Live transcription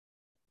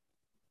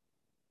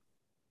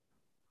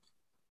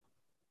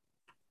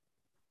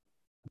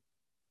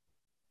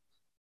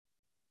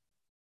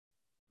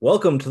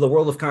Welcome to the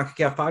World of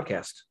CONCACAF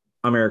podcast.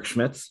 I'm Eric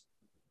Schmitz.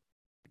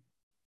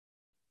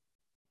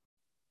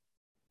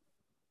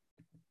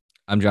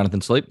 I'm Jonathan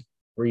Sleep.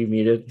 Were you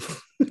muted?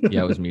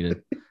 Yeah, I was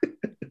muted.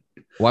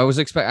 Well,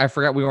 I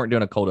forgot we weren't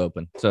doing a cold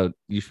open. So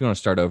you just want to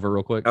start over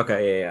real quick?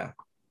 Okay, yeah.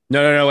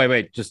 No,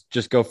 wait.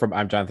 Just go from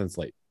I'm Jonathan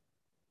Slate.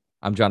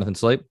 I'm Jonathan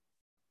Sleep.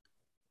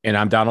 And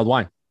I'm Donald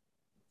Wine.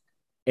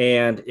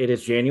 And it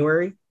is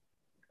January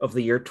of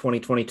the year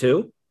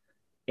 2022.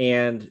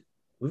 And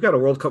we've got a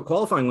World Cup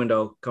qualifying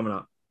window coming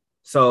up.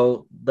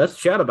 So let's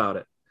chat about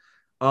it.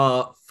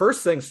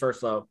 First things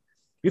first, though,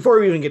 before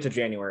we even get to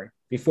January,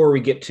 before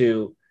we get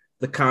to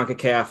the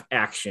CONCACAF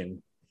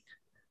action,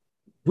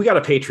 we got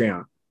a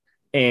Patreon.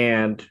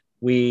 And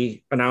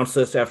we announced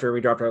this after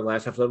we dropped our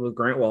last episode with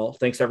Grant Wall.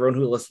 Thanks to everyone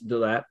who listened to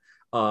that.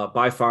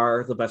 By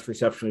far the best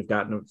reception we've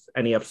gotten of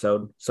any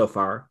episode so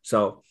far.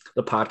 So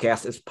the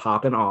podcast is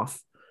popping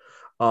off.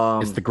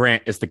 It's the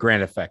Grant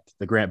effect,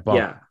 the Grant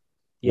bump.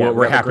 Yeah.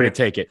 We're happy to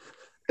take it.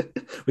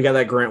 We got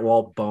that Grant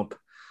Wall bump.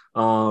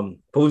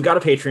 But we've got a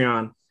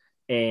Patreon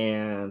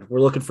and we're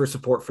looking for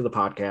support for the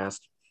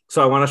podcast.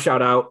 So I want to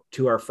shout out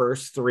to our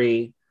first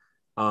three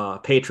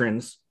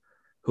patrons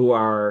who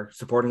are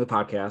supporting the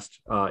podcast,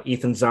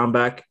 Ethan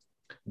Zombeck,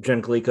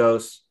 Jen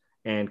Glikos,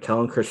 and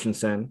Kellen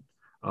Christensen,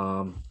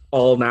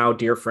 all now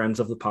dear friends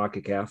of the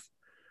CONCACAF.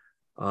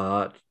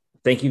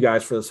 Thank you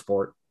guys for the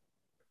support.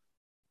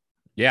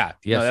 Yeah,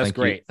 that's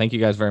great. You. Thank you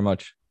guys very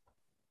much.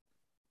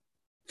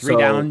 Three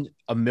down,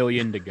 1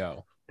 million to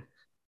go.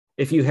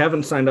 If you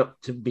haven't signed up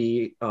to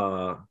be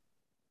part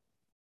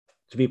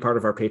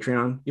of our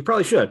Patreon, you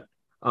probably should.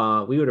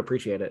 We would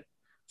appreciate it.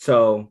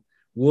 So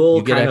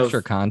we'll get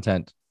extra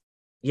content.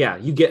 Yeah,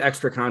 you get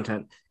extra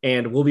content,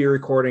 and we'll be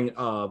recording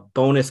a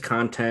bonus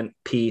content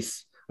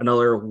piece,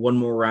 another one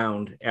more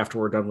round after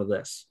we're done with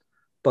this.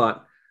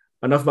 But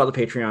enough about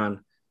the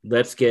Patreon.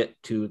 Let's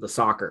get to the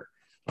soccer.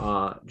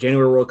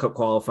 January World Cup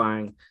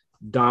qualifying.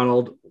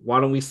 Donald, why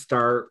don't we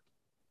start?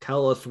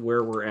 Tell us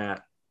where we're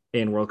at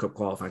in World Cup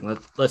qualifying.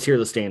 Let's hear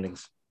the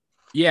standings.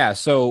 Yeah,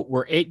 so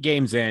we're 8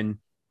 games in.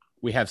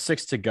 We have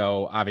 6 to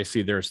go.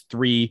 Obviously, there's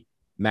 3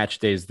 match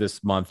days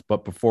this month,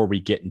 but before we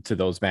get into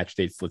those match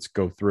dates, let's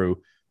go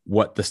through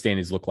what the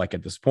standings look like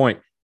at this point.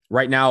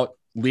 Right now,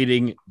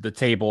 leading the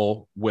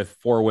table with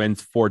 4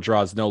 wins, 4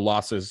 draws, no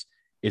losses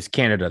is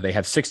Canada. They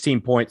have 16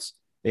 points.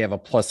 They have a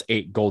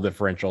 +8 goal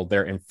differential.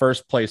 They're in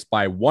first place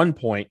by 1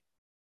 point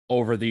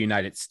over the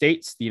United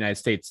States. The United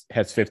States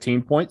has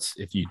 15 points.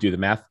 If you do the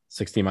math,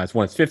 16 minus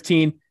 1 is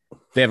 15.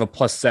 They have a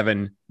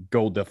 +7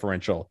 goal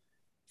differential.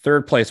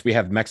 Third place, we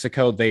have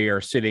Mexico. They are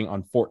sitting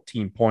on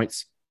 14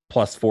 points,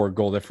 +4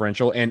 goal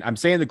differential. And I'm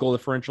saying the goal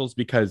differentials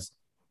because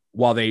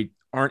while they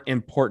aren't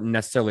important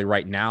necessarily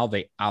right now,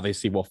 they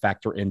obviously will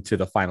factor into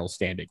the final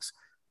standings.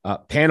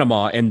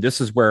 Panama, and this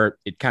is where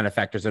it kind of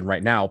factors in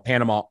right now,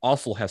 Panama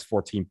also has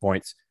 14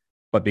 points,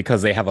 but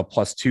because they have a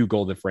 +2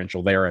 goal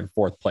differential, they are in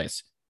 4th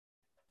place.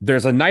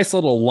 There's a nice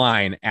little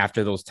line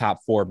after those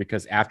top 4,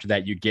 because after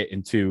that you get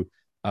into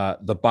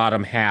the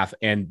bottom half,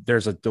 and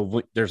there's a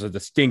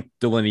distinct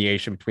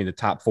delineation between the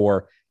top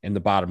 4 and the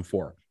bottom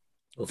 4.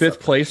 5th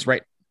place,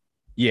 right?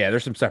 Yeah,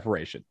 there's some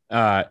separation.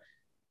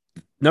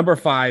 Number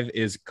 5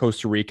 is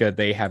Costa Rica.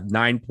 They have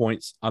 9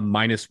 points, a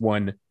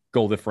 -1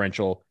 goal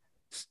differential.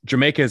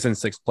 Jamaica is in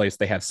 6th place.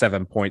 They have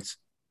 7 points,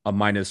 a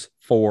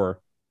 -4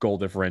 goal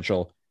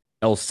differential.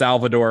 El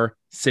Salvador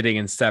sitting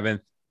in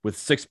 7th with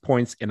 6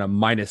 points and a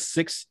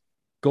 -6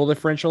 goal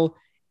differential.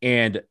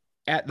 And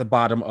at the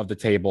bottom of the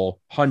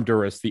table,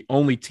 Honduras, the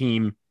only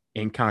team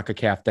in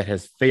CONCACAF that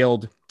has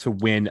failed to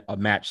win a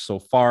match so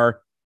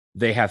far.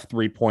 They have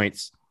 3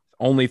 points,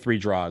 only 3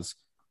 draws,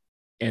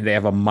 and they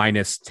have a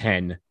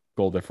 -10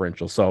 goal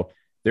differential. So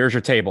there's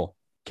your table.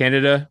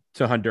 Canada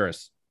to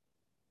Honduras.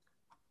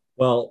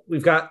 Well,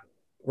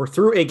 we're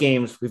through 8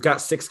 games. We've got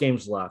 6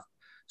 games left.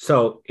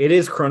 So it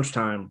is crunch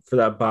time for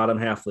that bottom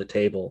half of the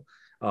table.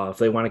 If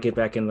they want to get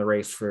back in the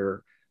race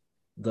for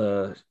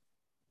the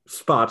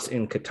spots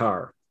in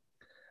Qatar.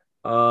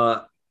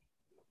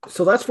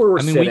 So that's where we're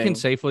sitting. We can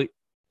safely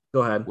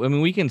go ahead.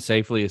 We can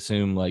safely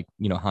assume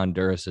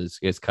Honduras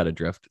is cut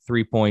adrift.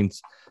 3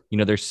 points.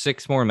 There's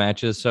 6 more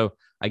matches. So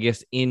I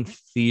guess in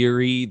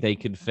theory they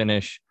could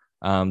finish.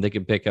 They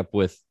could pick up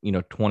with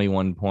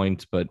 21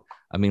 points, but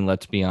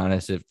let's be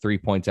honest. If 3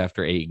 points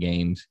after 8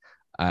 games,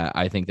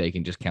 I think they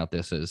can just count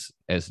this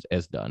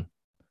as done.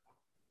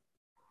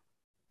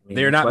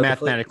 They're not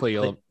mathematically.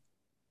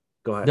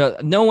 Go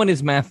ahead. No one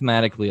is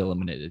mathematically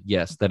eliminated.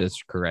 Yes, that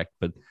is correct.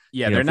 But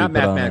yeah, they're not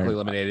mathematically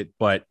eliminated.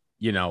 But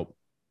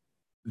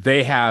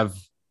they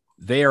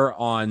are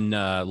on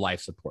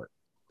life support.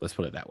 Let's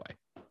put it that way.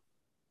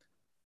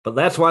 But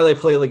that's why they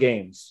play the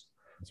games.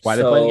 That's why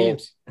they play the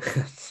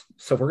games.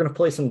 So we're gonna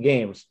play some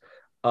games.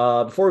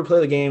 Before we play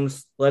the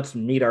games, let's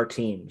meet our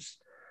teams.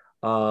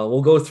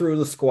 We'll go through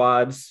the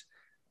squads.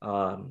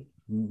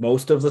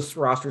 Most of the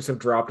rosters have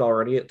dropped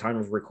already at time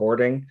of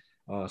recording.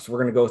 So we're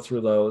going to go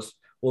through those.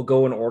 We'll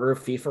go in order of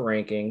FIFA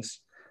rankings.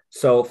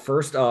 So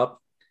first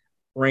up,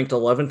 ranked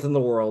 11th in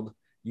the world,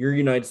 your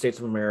United States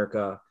of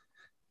America.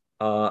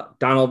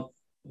 Donald,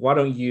 why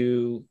don't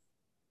you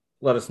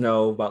let us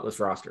know about this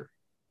roster?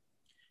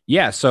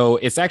 Yeah, so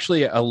it's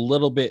actually a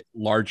little bit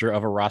larger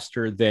of a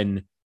roster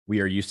than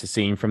we are used to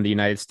seeing from the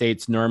United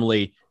States.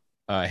 Normally,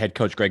 head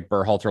coach Greg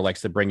Berhalter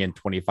likes to bring in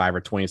 25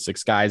 or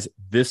 26 guys.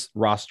 This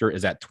roster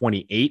is at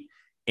 28,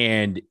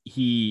 and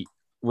he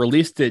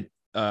released it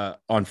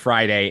on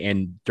Friday.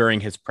 And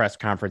during his press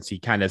conference, he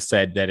kind of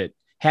said that it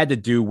had to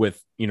do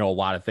with, a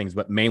lot of things,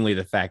 but mainly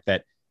the fact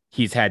that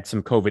he's had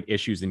some COVID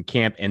issues in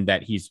camp and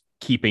that he's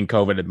keeping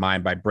COVID in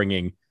mind by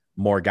bringing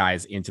more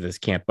guys into this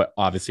camp, but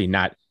obviously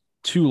not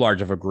too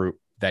large of a group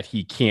that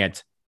he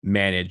can't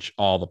manage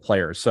all the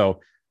players. So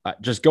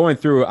just going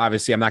through,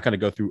 obviously, I'm not going to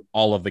go through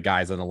all of the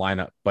guys in the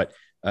lineup, but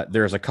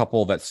there's a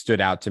couple that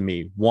stood out to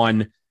me.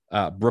 One,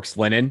 Brooks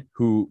Lennon,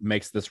 who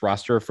makes this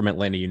roster from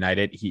Atlanta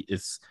United.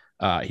 He's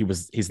not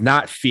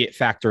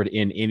factored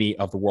in any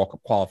of the World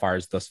Cup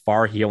qualifiers thus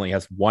far. He only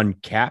has one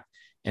cap,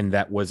 and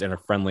that was in a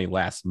friendly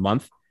last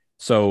month.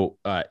 So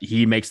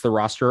he makes the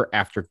roster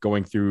after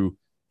going through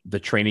the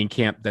training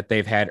camp that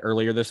they've had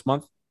earlier this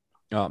month.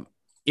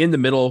 In the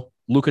middle,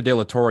 Luca De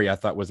La Torre, I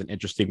thought was an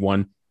interesting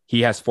one.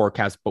 He has 4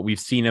 caps, but we've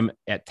seen him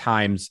at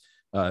times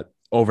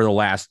over the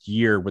last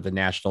year with the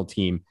national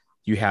team.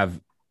 You have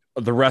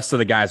the rest of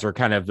the guys are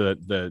kind of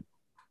the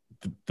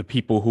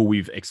people who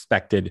we've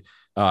expected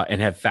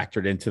and have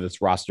factored into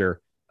this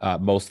roster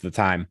most of the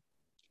time.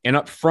 And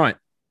up front,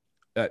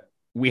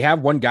 we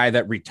have one guy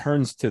that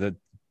returns to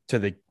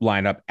the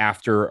lineup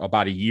after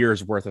about a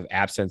year's worth of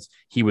absence.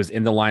 He was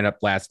in the lineup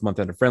last month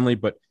at a friendly,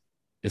 but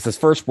it's his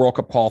first World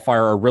Cup qualifier,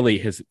 or really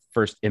his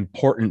first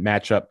important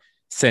matchup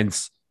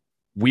since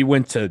we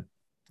went to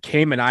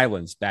Cayman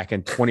Islands back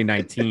in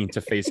 2019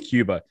 to face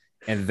Cuba.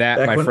 And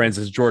that, friends,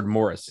 is Jordan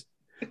Morris.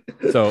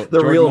 So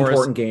the real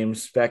important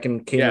games back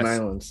in Cayman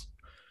Islands.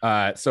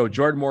 So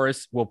Jordan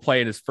Morris will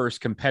play in his first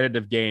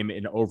competitive game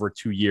in over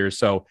 2 years.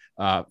 So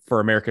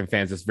for American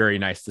fans, it's very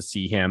nice to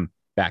see him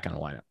back on the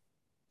lineup.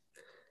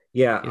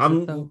 Yeah,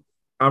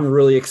 I'm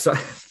really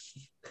excited.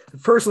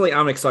 Personally,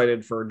 I'm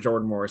excited for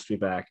Jordan Morris to be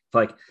back.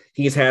 Like,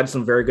 he's had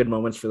some very good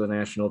moments for the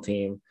national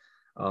team,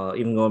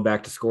 even going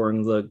back to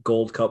scoring the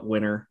Gold Cup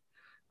winner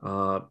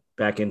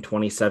back in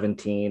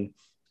 2017.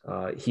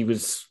 He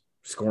was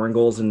scoring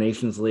goals in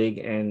Nations League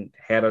and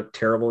had a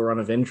terrible run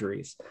of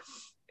injuries.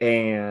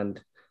 And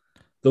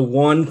the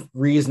one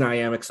reason I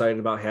am excited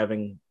about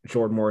having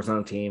Jordan Morris on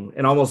the team,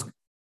 and almost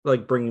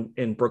like bringing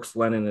in Brooks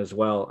Lennon as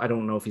well, I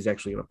don't know if he's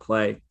actually going to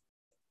play,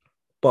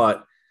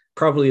 but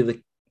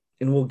probably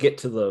and we'll get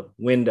to the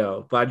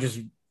window, but I just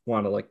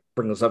want to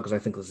bring this up because I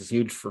think this is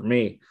huge for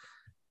me.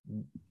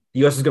 The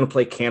U.S. is going to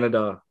play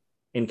Canada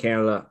in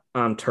Canada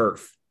on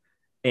turf.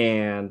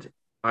 And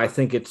I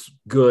think it's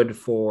good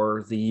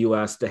for the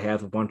U.S. to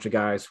have a bunch of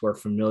guys who are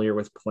familiar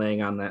with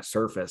playing on that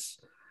surface,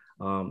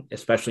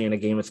 especially in a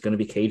game that's going to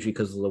be cagey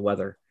because of the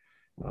weather.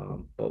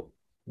 But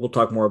we'll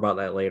talk more about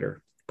that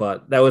later.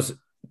 But that was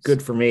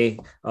good for me.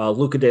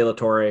 Luca De La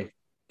Torre,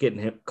 getting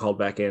him called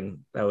back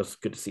in, that was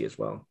good to see as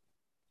well.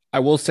 I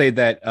will say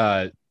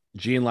that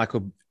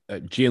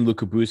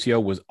Gianluca Busio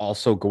was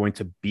also going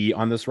to be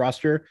on this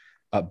roster,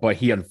 but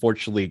he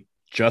unfortunately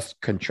just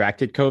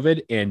contracted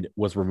COVID and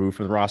was removed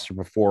from the roster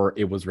before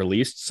it was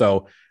released.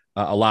 So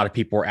a lot of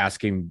people are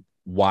asking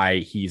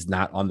why he's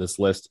not on this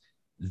list.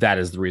 That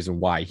is the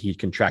reason why he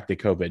contracted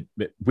COVID.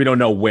 We don't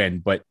know when,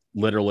 but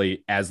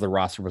literally as the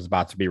roster was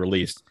about to be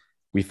released,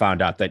 we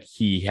found out that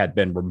he had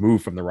been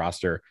removed from the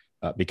roster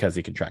because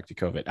he contracted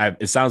COVID.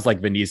 It sounds like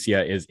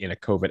Venezia is in a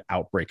COVID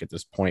outbreak at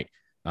this point,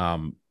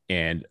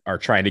 and are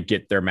trying to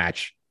get their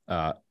match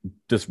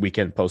this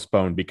weekend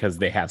postponed because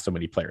they have so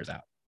many players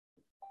out.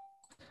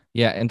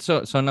 Yeah, and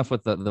so enough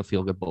with the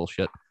feel good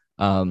bullshit.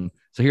 So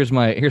here's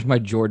my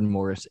Jordan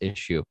Morris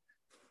issue.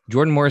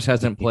 Jordan Morris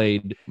hasn't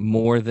played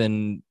more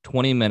than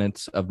 20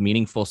 minutes of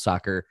meaningful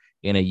soccer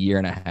in a year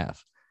and a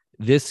half.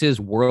 This is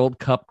World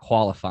Cup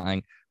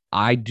qualifying.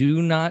 I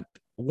do not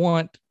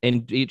want,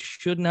 and it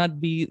should not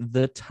be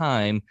the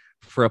time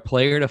for a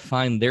player to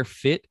find their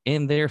fit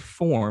and their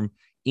form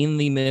in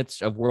the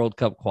midst of World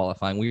Cup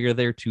qualifying. We are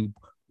there to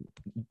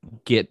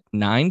get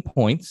 9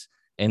 points.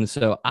 And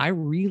so I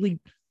really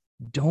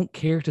don't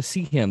care to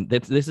see him.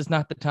 This is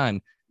not the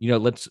time.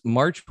 Let's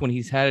March when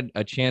he's had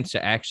a chance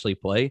to actually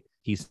play.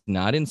 He's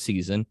not in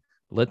season.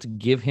 Let's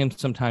give him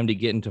some time to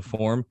get into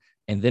form.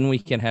 And then we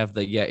can have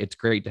it's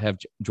great to have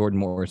Jordan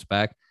Morris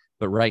back.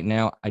 But right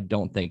now, I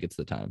don't think it's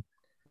the time.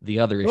 The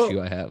other issue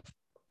I have,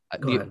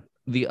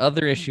 the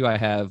other issue I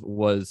have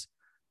was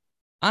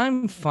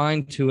I'm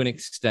fine to an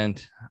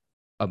extent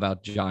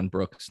about John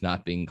Brooks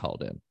not being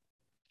called in.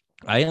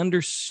 I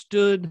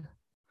understood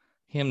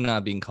him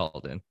not being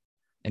called in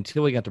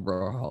until we got to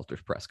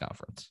Berhalter's press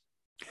conference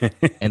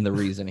and the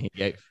reason he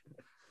gave.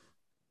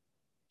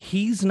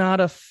 He's not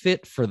a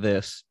fit for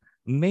this.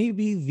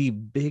 Maybe the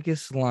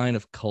biggest line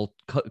of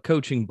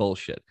coaching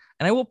bullshit.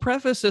 And I will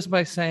preface this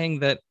by saying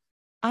that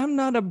I'm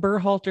not a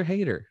Berhalter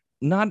hater.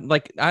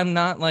 I'm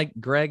not like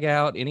Greg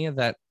out, any of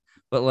that,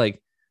 but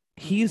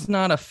he's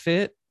not a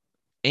fit,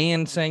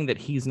 and saying that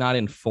he's not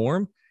in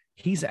form.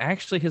 he's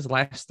actually, his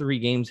last 3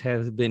 games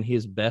has been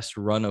his best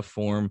run of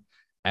form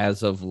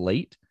as of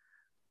late.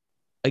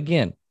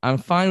 Again, I'm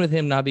fine with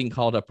him not being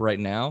called up right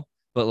now,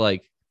 but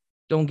like,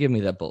 don't give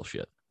me that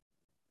bullshit.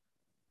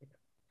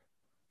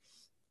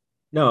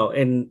 No,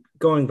 and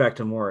going back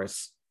to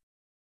Morris,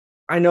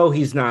 I know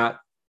he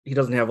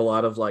doesn't have a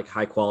lot of like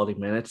high quality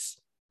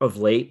minutes of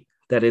late.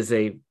 That is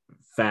a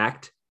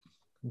fact.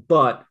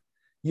 But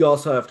you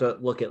also have to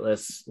look at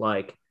this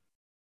like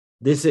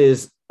this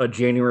is a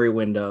January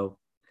window.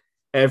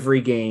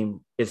 Every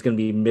game is going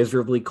to be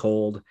miserably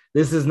cold.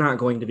 This is not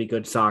going to be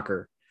good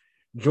soccer.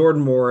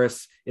 Jordan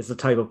Morris is the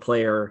type of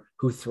player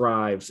who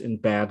thrives in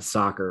bad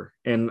soccer.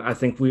 And I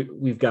think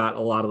we've got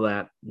a lot of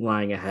that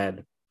lying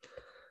ahead.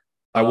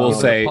 I will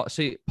say,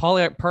 Paul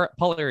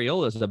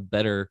Arriola is a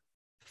better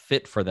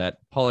fit for that.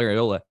 Paul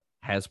Arriola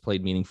has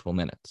played meaningful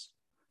minutes.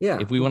 Yeah.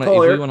 If we want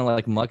to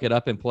like muck it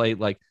up and play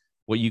like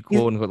what you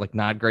quote unquote like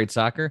not great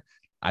soccer,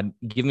 I'd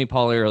give me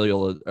Paul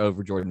Arriola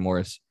over Jordan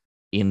Morris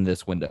in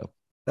this window.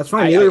 That's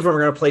fine. Neither of them are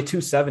going to play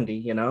 270,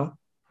 you know?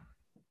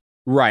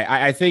 Right.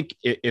 I think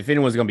if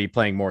anyone's going to be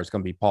playing more, it's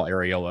going to be Paul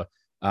Arriola,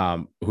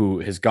 who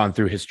has gone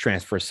through his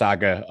transfer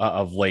saga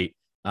of late,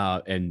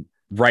 and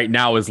right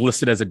now is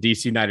listed as a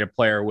DC United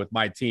player with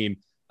my team.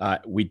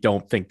 We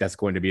don't think that's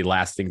going to be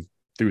lasting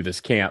through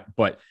this camp,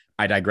 but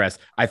I digress.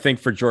 I think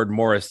for Jordan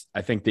Morris,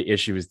 I think the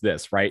issue is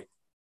this, right?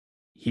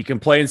 He can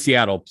play in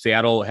Seattle.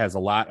 Seattle has a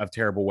lot of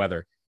terrible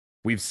weather.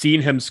 We've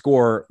seen him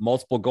score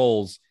multiple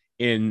goals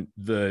in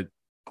the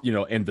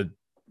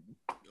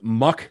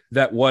muck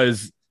that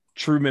was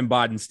Truman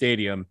Bodden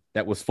Stadium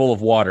that was full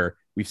of water.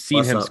 We've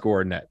seen him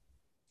score in that.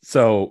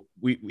 So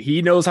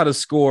he knows how to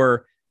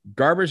score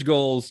garbage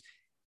goals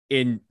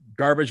in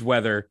garbage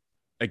weather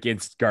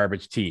against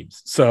garbage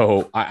teams.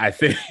 So I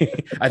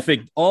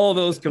think all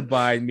those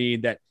combined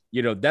mean that,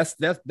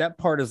 that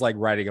part is like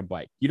riding a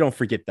bike. You don't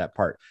forget that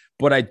part.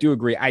 But I do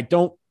agree. I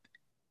don't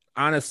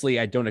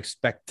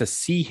expect to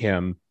see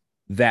him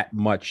that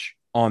much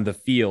on the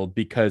field,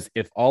 because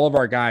if all of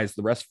our guys,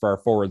 the rest of our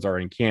forwards are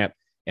in camp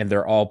and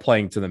they're all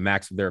playing to the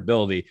max of their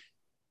ability,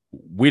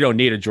 we don't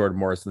need a Jordan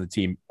Morris in the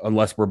team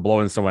unless we're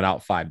blowing someone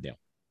out 5-0.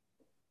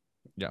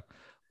 Yeah.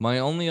 My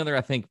only other, I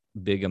think,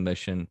 big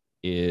omission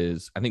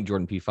is I think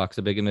Jordan Pefok's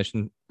a big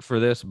omission for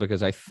this,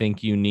 because I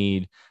think you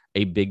need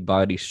a big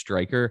body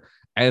striker.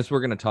 As we're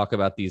going to talk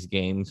about these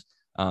games,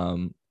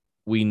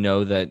 we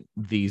know that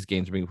these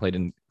games are being played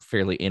in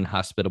fairly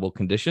inhospitable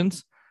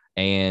conditions.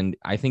 And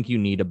I think you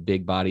need a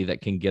big body that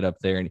can get up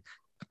there and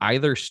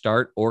either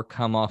start or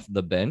come off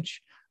the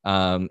bench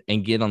and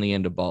get on the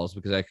end of balls,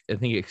 because I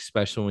think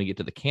especially when we get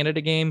to the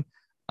Canada game,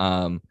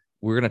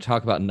 we're going to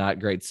talk about not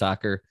great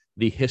soccer.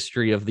 The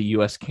history of the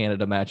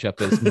U.S.-Canada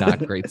matchup is not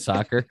great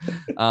soccer.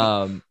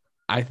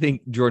 I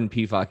think Jordan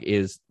Pefok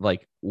is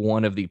like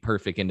one of the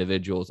perfect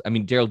individuals. I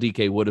mean, Daryl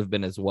DK would have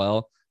been as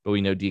well, but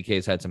we know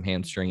DK's had some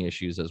hamstring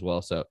issues as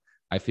well. So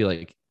I feel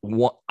like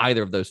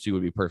either of those two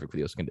would be perfect for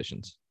those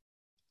conditions.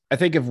 I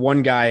think if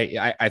one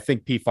guy, I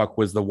think Pefok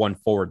was the one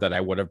forward that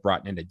I would have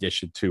brought in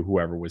addition to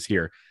whoever was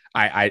here.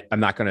 I'm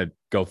not going to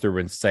go through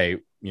and say,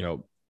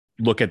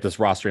 look at this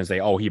roster and say,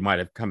 oh, he might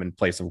have come in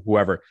place of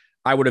whoever.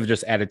 I would have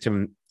just added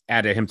him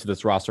to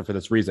this roster for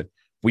this reason.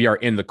 We are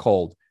in the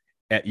cold.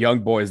 At Young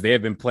Boys, they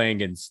have been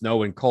playing in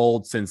snow and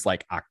cold since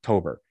like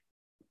October.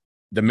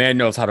 The man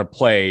knows how to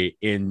play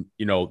in,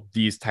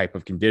 these type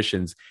of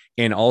conditions,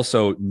 and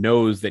also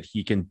knows that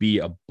he can be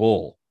a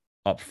bull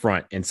up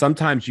front. And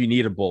sometimes you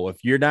need a bull.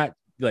 If you're not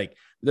like,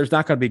 there's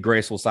not going to be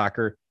graceful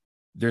soccer.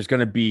 There's going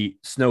to be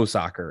snow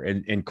soccer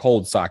and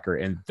cold soccer.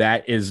 And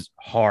that is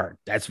hard.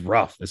 That's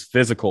rough. It's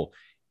physical.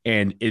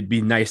 And it'd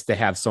be nice to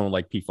have someone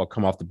like Pefok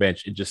come off the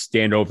bench and just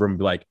stand over him and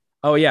be like,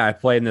 oh yeah, I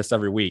play in this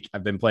every week.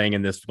 I've been playing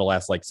in this for the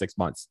last like 6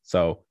 months.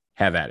 So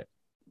have at it.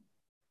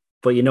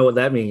 But you know what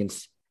that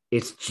means?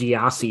 It's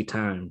Gyasi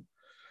time.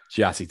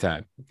 Gyasi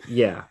time.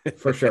 Yeah,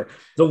 for sure.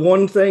 The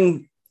one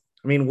thing,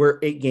 I mean, we're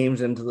 8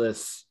 games into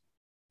this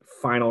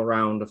final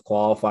round of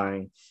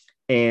qualifying.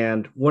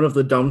 And one of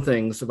the dumb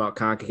things about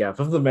CONCACAF,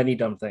 of the many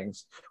dumb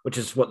things, which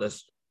is what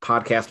this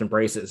podcast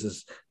embraces,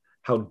 is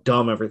how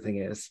dumb everything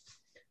is.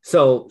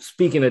 So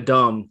speaking of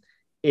dumb,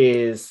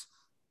 is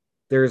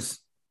there's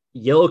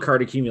yellow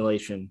card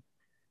accumulation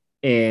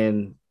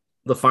in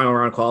the final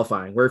round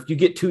qualifying, where if you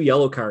get 2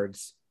 yellow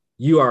cards,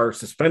 you are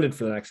suspended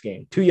for the next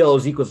game. 2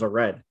 yellows equals a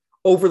red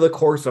over the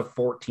course of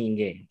 14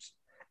 games.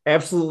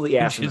 Absolutely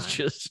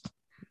asinine.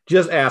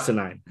 Just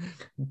asinine.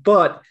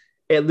 But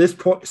at this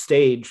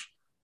stage,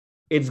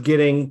 it's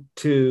getting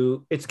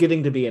to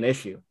be an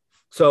issue.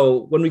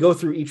 So when we go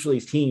through each of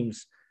these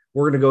teams,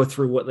 we're going to go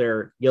through what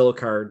their yellow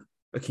card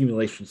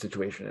accumulation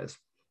situation is.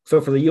 So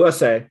for the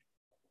USA,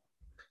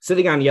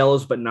 sitting on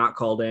yellows but not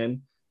called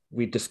in,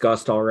 we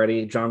discussed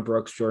already, John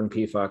Brooks, Jordan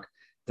Pefok,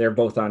 they're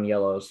both on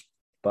yellows,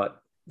 but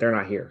they're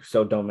not here,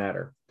 so don't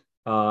matter.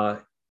 The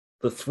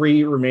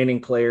 3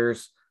 remaining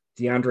players,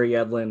 DeAndre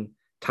Yedlin,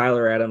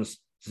 Tyler Adams,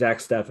 Zach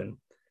Steffen,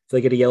 if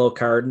they get a yellow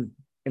card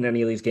in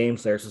any of these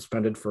games, they're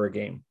suspended for a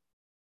game.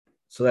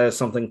 So that is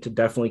something to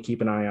definitely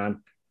keep an eye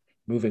on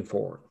moving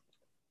forward.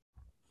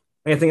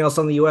 Anything else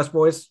on the U.S.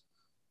 boys?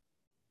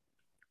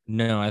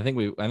 No, I think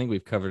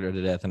we've covered it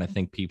to death, and I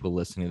think people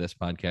listening to this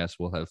podcast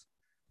will have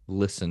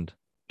listened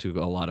to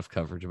a lot of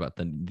coverage about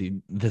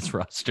this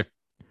roster.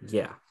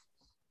 Yeah,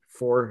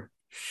 for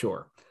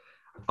sure.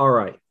 All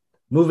right,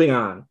 moving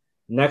on.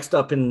 Next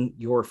up in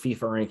your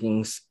FIFA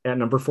rankings at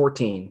number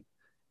 14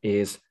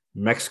 is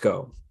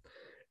Mexico.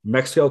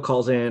 Mexico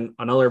calls in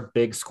another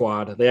big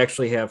squad. They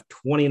actually have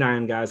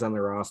 29 guys on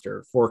their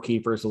roster, 4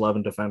 keepers,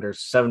 11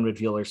 defenders, 7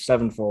 midfielders,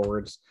 7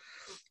 forwards.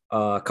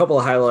 A couple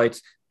of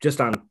highlights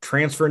just on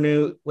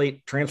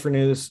late transfer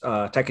news.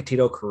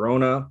 Tecatito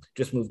Corona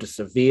just moved to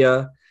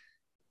Sevilla.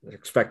 They're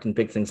expecting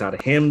big things out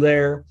of him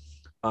there.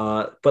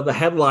 But the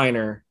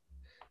headliner,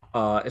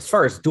 as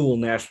far as dual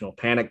national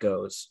panic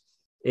goes,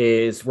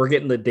 is we're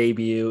getting the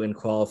debut and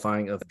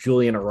qualifying of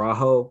Julian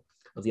Araujo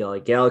of the LA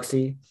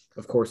Galaxy.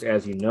 Of course,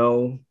 as you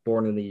know,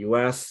 born in the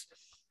U.S.,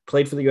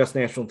 played for the U.S.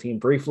 national team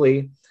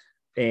briefly,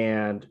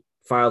 and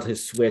filed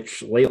his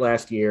switch late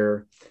last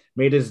year,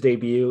 made his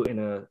debut in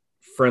a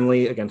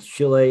friendly against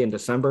Chile in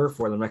December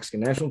for the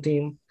Mexican national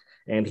team,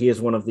 and he is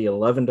one of the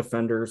 11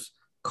 defenders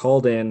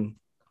called in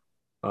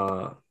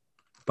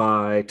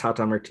by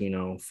Tata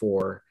Martino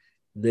for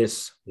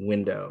this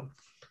window.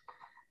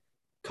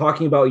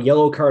 Talking about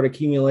yellow card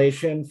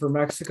accumulation for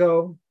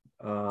Mexico,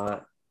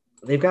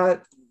 they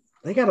got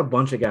a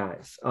bunch of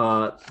guys.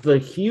 The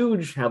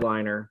huge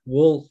headliner,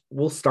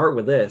 we'll start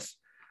with this.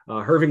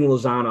 Hirving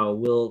Lozano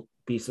will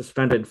be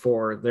suspended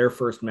for their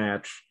first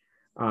match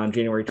on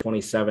January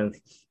 27th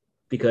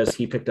because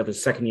he picked up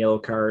his second yellow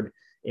card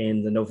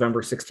in the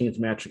November 16th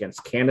match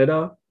against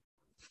Canada.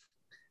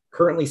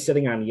 Currently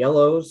sitting on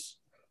yellows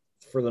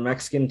for the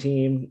Mexican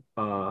team,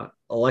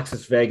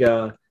 Alexis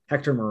Vega,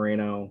 Hector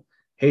Moreno,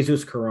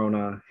 Jesus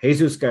Corona,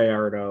 Jesus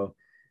Gallardo,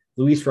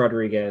 Luis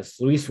Rodriguez,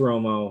 Luis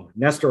Romo,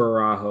 Nestor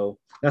Araujo,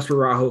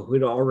 who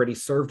had already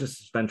served a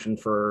suspension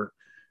for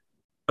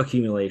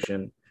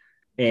accumulation,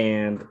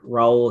 and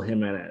Raul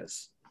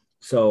Jimenez.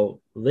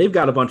 So they've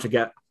got a bunch of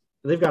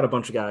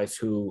guys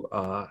who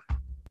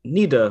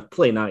need to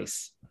play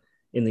nice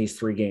in these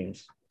 3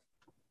 games.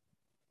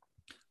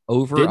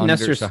 Over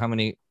under. So how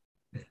many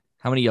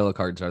yellow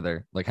cards are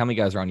there? Like how many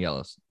guys are on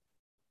yellows?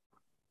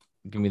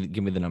 Give me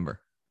the number.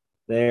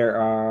 There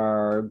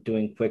are,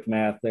 doing quick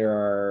math, there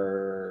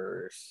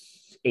are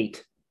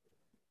 8.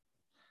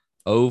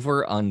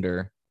 Over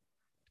under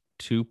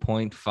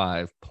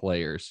 2.5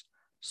 players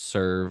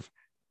serve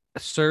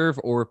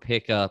or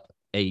pick up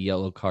a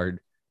yellow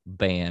card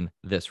ban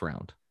this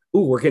round.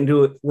 Ooh, we're getting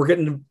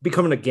to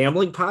becoming a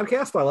gambling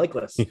podcast. I like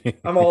this.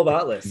 I'm all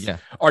about this. Yeah.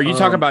 Are you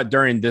talking about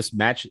during this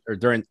match or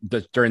during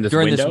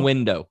this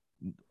window?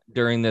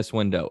 During this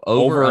window.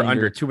 Over or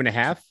under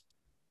 2.5?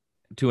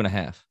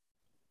 2.5.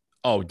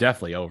 Oh,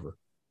 definitely over.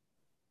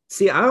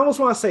 See, I almost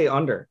want to say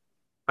under.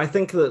 I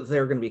think that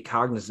they're going to be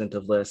cognizant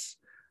of this.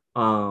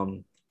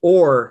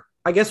 Or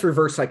I guess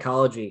reverse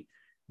psychology.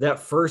 That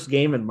first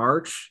game in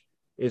March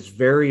is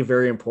very,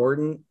 very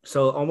important.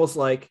 So almost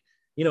like,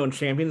 in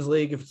Champions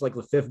League, if it's like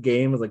the 5th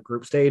game of the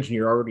group stage and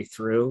you're already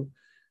through,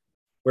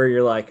 where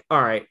you're like,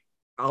 all right,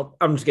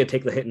 I'm just going to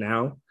take the hit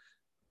now.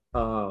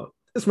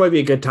 This might be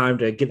a good time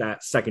to get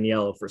that second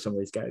yellow for some of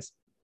these guys.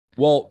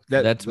 Well,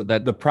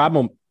 the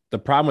problem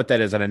with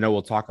that is, and I know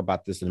we'll talk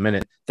about this in a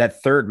minute,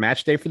 that third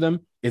match day for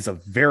them is a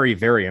very,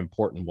 very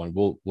important one.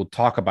 We'll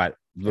talk about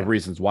the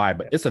reasons why,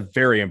 but it's a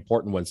very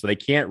important one. So they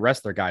can't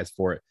rest their guys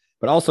for it.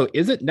 But also,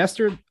 is it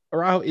Nestor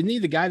Araujo? Isn't he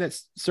the guy that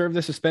served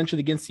the suspension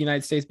against the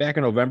United States back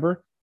in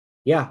November?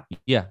 Yeah.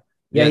 He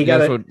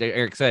got what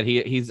Eric said.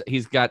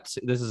 He's got,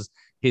 this is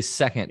his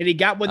second, and he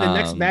got one the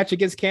next match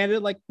against Canada.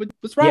 Like,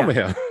 what's wrong with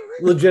him?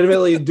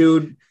 Legitimately,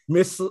 dude,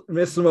 missed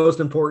the most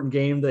important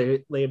game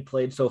they had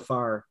played so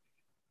far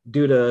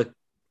due to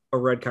a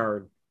red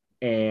card,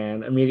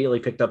 and immediately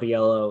picked up a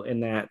yellow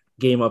in that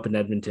game up in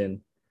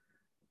Edmonton.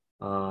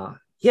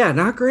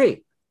 Not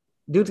great.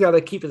 Dude's got to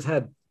keep his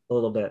head a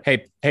little bit.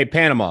 Hey,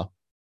 Panama.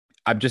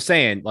 I'm just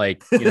saying,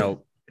 like,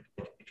 go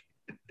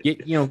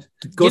get in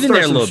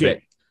there a little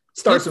bit.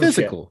 Start some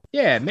physical.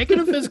 Shit. Yeah, make it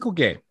a physical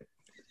game.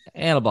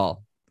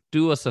 Annabelle,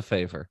 do us a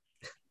favor.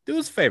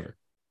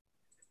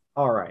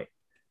 All right.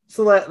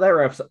 So that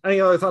wraps up.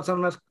 Any other thoughts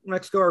on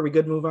Mexico? Are we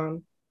good to move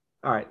on?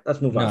 All right, let's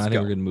move on. I think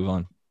we're good to move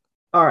on.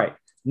 All right.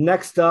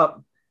 Next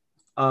up,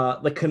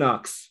 the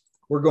Canucks.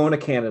 We're going to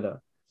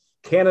Canada.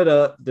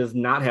 Canada does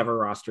not have a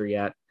roster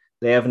yet.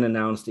 They haven't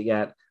announced it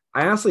yet.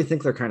 I honestly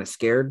think they're kind of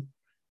scared.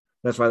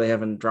 That's why they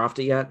haven't dropped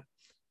it yet.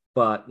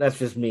 But that's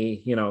just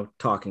me,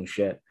 talking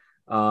shit.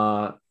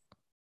 The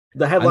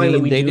headline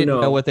that they didn't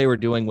know what they were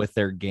doing with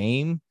their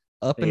game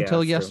up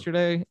until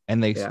yesterday,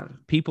 and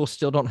people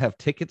still don't have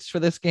tickets for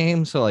this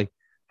game. So, like,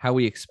 how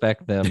we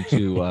expect them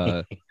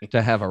to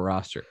to have a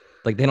roster?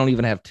 Like, they don't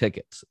even have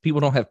tickets.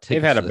 People don't have tickets.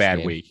 They've had a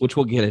bad week, which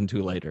we'll get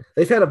into later.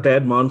 They've had a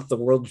bad month. The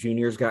World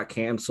Juniors got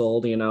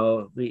canceled.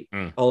 All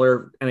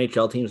their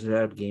NHL teams have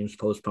had games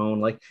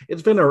postponed. Like,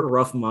 it's been a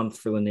rough month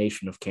for the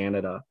nation of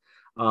Canada.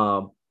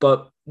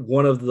 But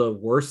one of the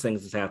worst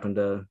things that's happened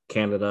to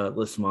Canada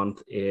this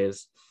month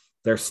is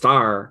their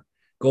star,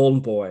 Golden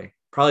Boy,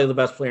 probably the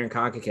best player in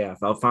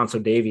CONCACAF, Alfonso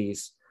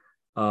Davies,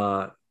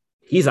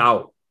 he's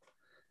out.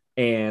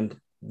 And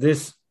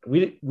this,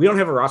 we don't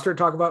have a roster to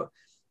talk about,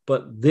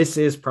 but this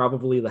is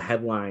probably the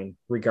headline,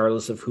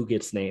 regardless of who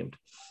gets named,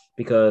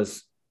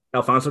 because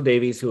Alfonso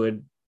Davies, who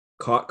had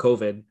caught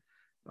COVID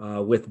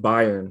with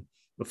Bayern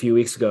a few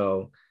weeks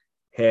ago,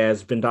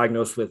 has been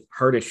diagnosed with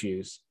heart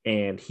issues,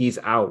 and he's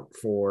out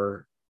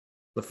for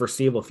the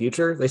foreseeable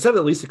future. They said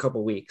at least a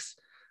couple weeks.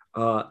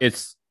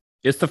 It's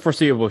the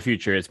foreseeable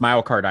future. It's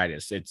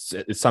myocarditis.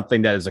 It's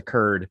something that has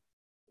occurred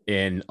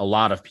in a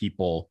lot of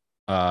people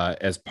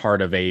as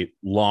part of a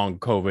long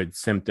COVID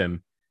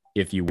symptom,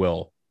 if you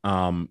will.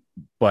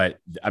 But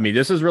I mean,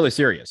 this is really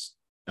serious.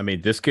 I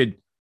mean, this could,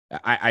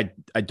 I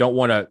don't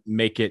want to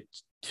make it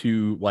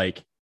too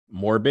like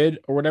morbid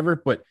or whatever,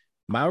 but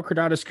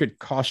myocarditis could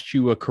cost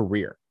you a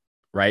career,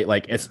 right?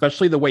 Like,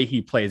 especially the way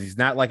he plays. He's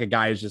not like a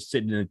guy who's just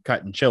sitting and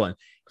cutting, chilling.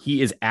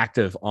 He is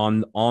active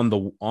on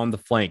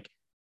the flank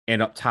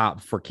and up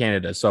top for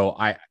Canada. So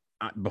I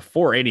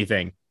before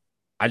anything,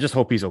 I just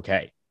hope he's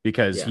okay,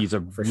 because he's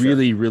a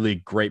really, really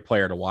great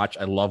player to watch.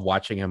 I love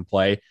watching him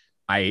play.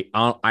 I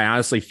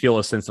honestly feel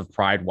a sense of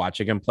pride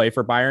watching him play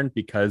for Bayern,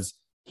 because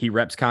he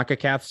reps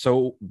CONCACAF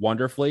so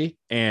wonderfully.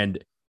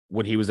 And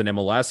when he was in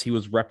MLS, he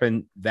was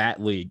repping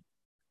that league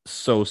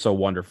so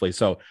wonderfully.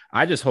 So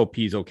I just hope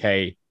he's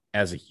okay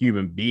as a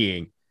human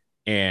being.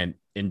 And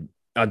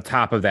on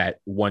top of that,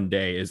 one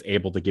day is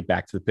able to get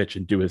back to the pitch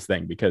and do his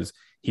thing, because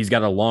he's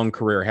got a long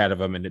career ahead of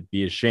him. And it'd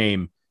be a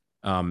shame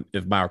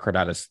if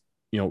myocarditis,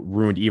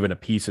 ruined even a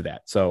piece of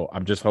that. So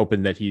I'm just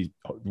hoping that he's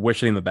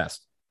wishing him the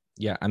best.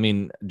 Yeah. I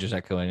mean, just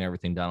echoing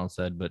everything Donald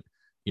said, but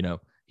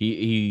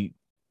he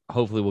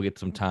hopefully will get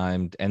some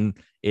time, and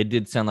it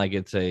did sound like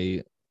it's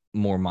a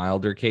more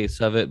milder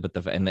case of it, but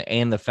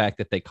the fact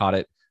that they caught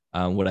it,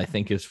 what I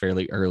think is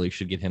fairly early,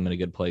 should get him in a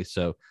good place.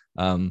 So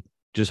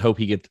just hope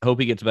he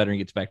gets better and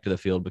gets back to the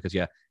field, because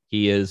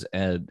he is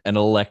an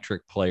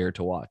electric player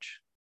to watch.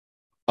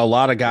 A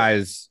lot of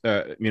guys,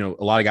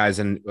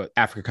 in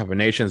Africa Cup of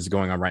Nations is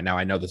going on right now.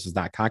 I know this is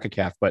not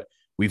CONCACAF, but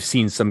we've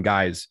seen some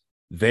guys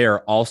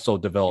there also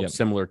develop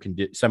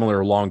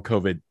similar long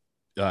COVID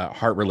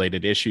heart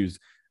related issues.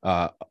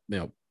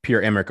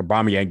 Pierre-Emerick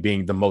Aubameyang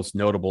being the most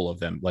notable of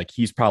them. Like,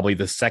 he's probably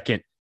the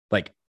second.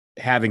 Like,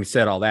 having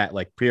said all that,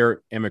 like,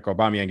 Pierre-Emerick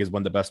Aubameyang is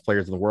one of the best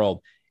players in the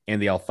world,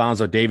 and the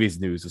Alfonso Davies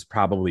news is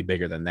probably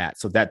bigger than that.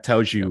 So that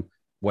tells you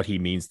what he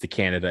means to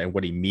Canada and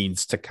what he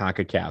means to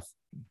CONCACAF.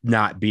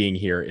 Not being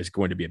here is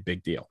going to be a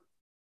big deal.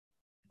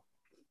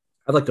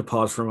 I'd like to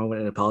pause for a moment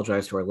and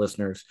apologize to our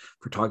listeners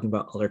for talking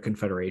about other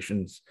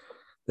confederations.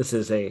 This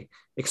is a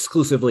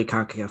exclusively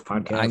CONCACAF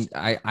podcast.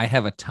 I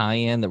have a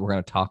tie-in that we're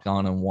going to talk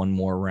on one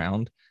more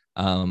round,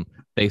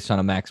 based on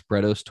a Max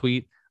Bretos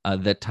tweet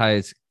that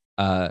ties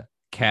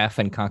CAF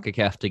and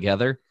CONCACAF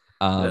together.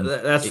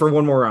 That's for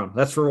one more round.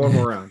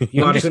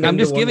 I'm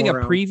just giving a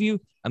preview.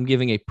 I'm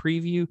giving a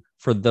preview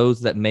for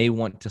those that may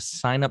want to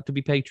sign up to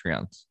be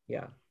Patreons.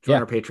 Join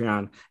our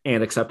Patreon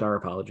and accept our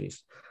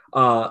apologies.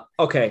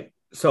 Okay,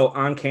 so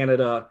on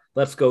Canada,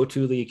 let's go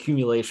to the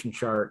accumulation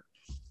chart.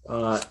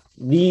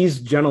 These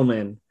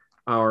gentlemen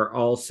are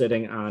all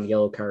sitting on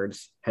yellow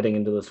cards heading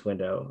into this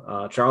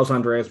window. Charles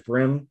Andreas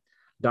Brim,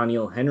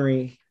 Daniel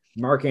Henry,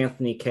 Mark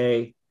Anthony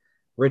Kaye,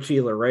 Richie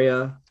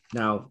Laryea.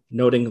 Now,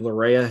 noting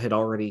Laryea had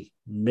already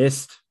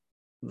missed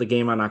the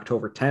game on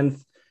October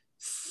 10th,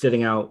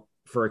 sitting out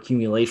for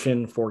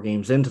accumulation 4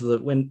 games into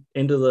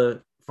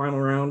the final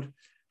round.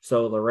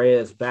 So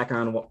Laryea is back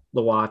on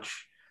the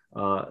watch.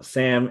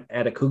 Sam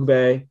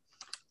Adekugbe,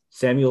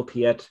 Samuel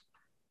Piet,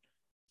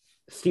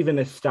 Stephen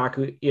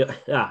Estacchio.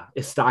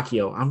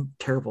 I'm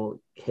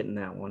terrible hitting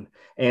that one.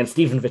 And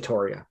Stephen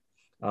Vittoria.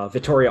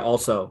 Vittoria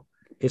also,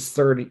 his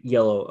third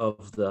yellow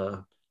of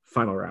the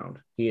final round.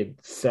 He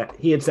had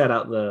sat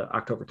out the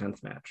October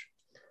 10th match.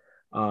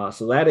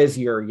 So that is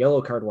your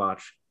yellow card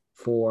watch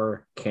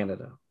for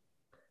Canada.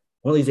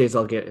 One of these days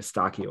I'll get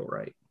Estacchio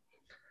right.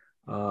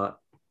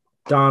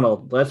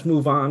 Donald, let's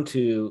move on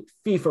to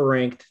FIFA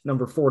ranked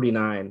number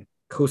 49,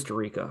 Costa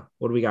Rica.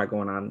 What do we got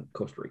going on in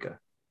Costa Rica?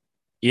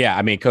 Yeah,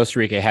 I mean, Costa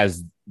Rica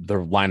has the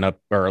lineup,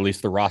 or at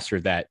least the roster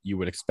that you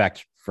would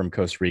expect from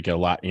Costa Rica. A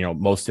lot,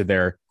 most of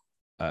their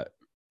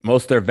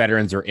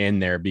veterans are in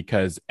there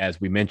because, as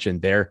we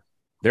mentioned, they're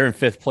in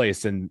 5th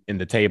place in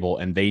the table,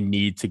 and they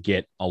need to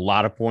get a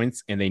lot of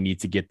points, and they need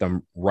to get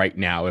them right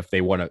now if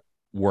they want to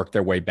work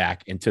their way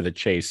back into the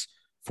chase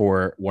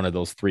for one of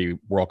those 3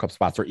 World Cup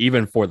spots, or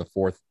even for the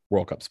 4th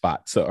World Cup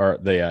spot, or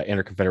the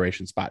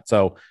Interconfederation spot.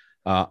 So,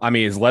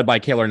 it's led by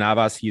Keylor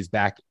Navas. He's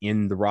back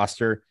in the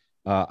roster.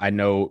 I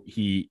know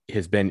he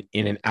has been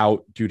in and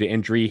out due to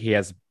injury. He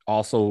has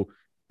also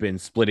been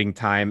splitting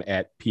time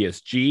at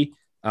PSG.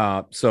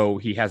 So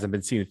he hasn't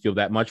been seeing the field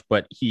that much,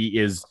 but he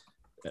is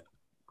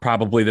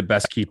probably the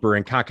best keeper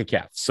in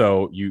CONCACAF.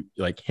 So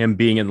him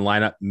being in the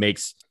lineup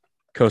makes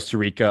Costa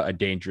Rica a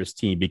dangerous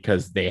team,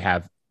 because they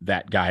have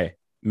that guy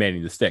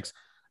manning the sticks.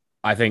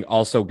 I think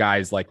also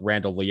guys like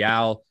Randall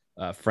Leal,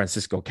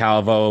 Francisco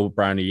Calvo,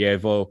 Brian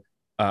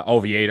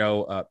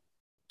Oviedo,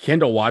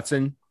 Kendall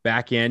Watson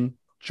back in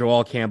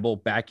Joel Campbell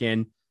back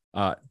in.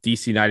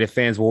 DC United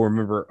fans will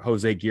remember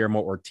Jose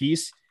Guillermo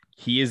Ortiz.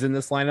 He is in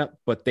this lineup,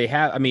 but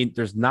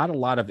there's not a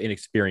lot of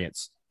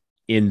inexperience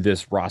in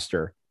this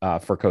roster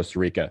for Costa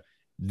Rica.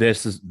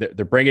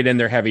 They're bringing in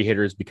their heavy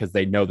hitters because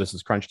they know this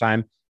is crunch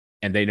time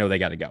and they know they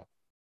got to go.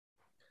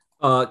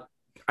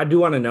 I do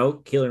want to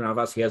note Keylor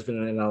Navas, he has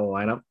been in and out of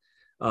the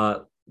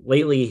lineup.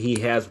 Lately,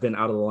 he has been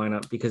out of the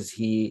lineup because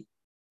he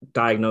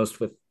diagnosed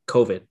with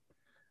COVID.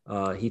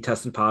 He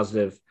tested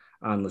positive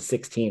on the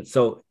 16th.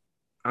 So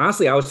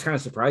honestly, I was kind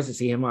of surprised to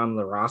see him on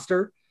the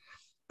roster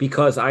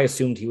because I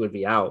assumed he would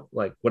be out.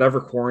 Like whatever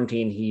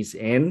quarantine he's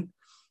in,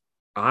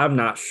 I'm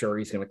not sure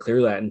he's going to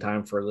clear that in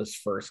time for this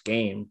first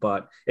game.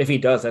 But if he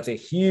does, that's a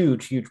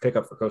huge, huge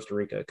pickup for Costa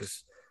Rica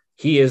because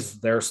he is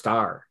their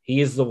star.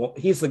 He's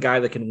the guy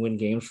that can win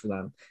games for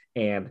them.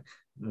 And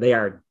they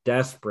are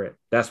desperate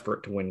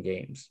to win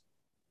games.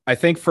 I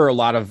think for a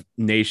lot of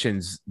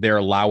nations, they're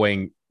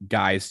allowing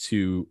guys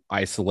to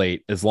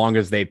isolate as long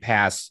as they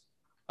pass,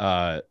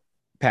 have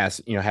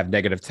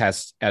negative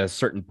tests at a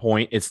certain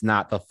point. It's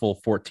not the full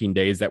 14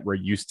 days that we're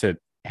used to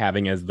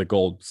having as the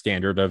gold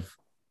standard of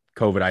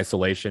COVID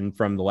isolation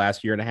from the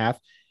last year and a half.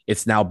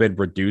 It's now been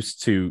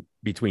reduced to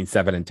between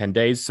 7 and 10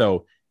 days.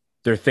 So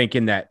they're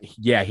thinking that,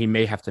 he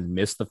may have to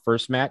miss the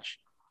first match,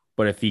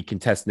 but if he can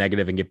test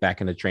negative and get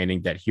back into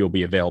training, that he'll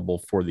be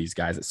available for these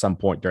guys at some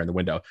point during the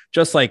window.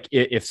 Just like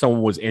if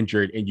someone was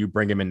injured and you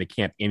bring him into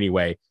camp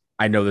anyway,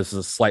 I know this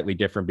is slightly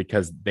different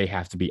because they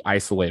have to be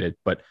isolated,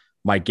 but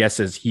my guess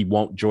is he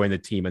won't join the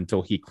team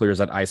until he clears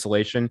that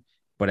isolation.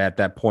 But at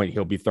that point,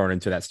 he'll be thrown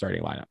into that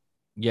starting lineup.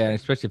 Yeah,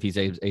 especially if he's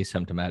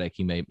asymptomatic,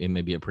 it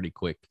may be a pretty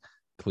quick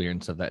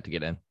clearance of that to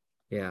get in.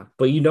 Yeah,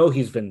 but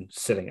he's been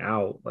sitting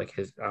out. Like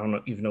I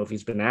don't even know if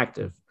he's been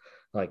active,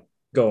 like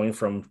going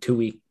from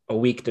a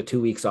week to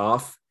 2 weeks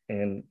off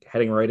and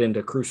heading right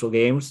into crucial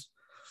games.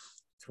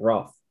 It's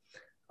rough.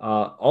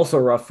 Also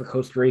rough for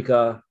Costa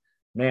Rica.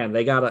 Man,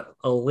 they got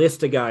a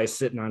list of guys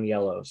sitting on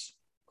yellows.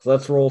 So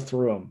let's roll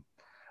through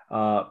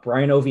them.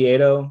 Brian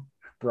Oviedo,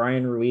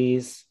 Brian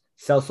Ruiz,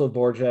 Celso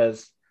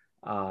Borges,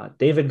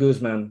 David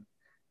Guzman,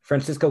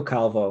 Francisco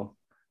Calvo,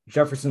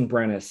 Jefferson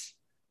Brenes,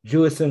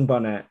 Julison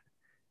Bonnet,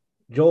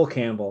 Joel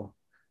Campbell,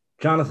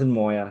 Jonathan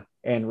Moya,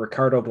 and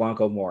Ricardo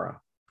Blanco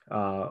Mora.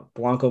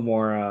 Blanco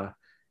Mora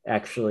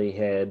actually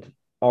had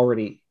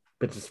already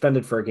been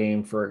suspended for a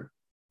game for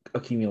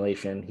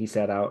accumulation. He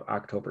sat out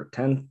October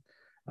 10th,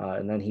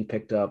 and then he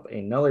picked up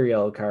another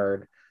yellow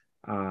card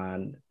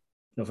on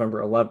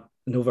November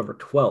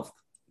 12th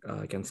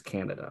against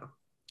Canada.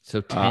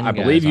 So I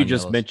believe you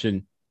just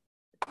mentioned,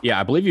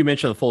 I believe you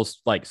mentioned the full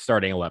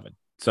starting 11.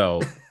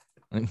 So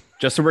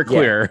just so we're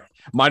clear,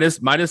 minus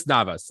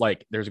Navas,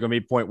 there's going to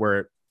be a point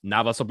where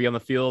Navas will be on the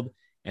field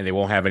and they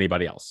won't have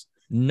anybody else.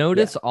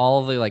 Notice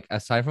all the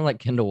aside from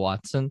Kendall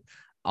Watson,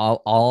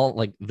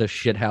 all the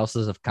shit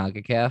houses of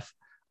CONCACAF,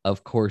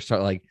 of course,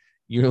 are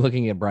you're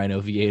looking at Brian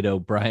Oviedo,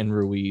 Brian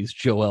Ruiz,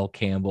 Joel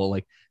Campbell,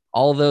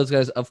 all those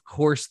guys. Of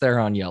course, they're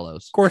on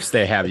yellows. Of course,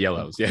 they have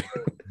yellows. Yeah.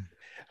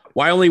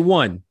 Why only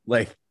one?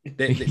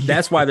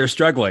 That's why they're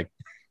struggling.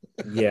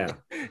 Yeah.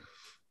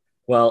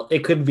 Well,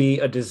 it could be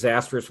a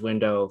disastrous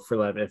window for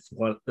them if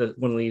one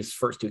of these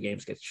first two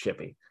games gets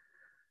shippy.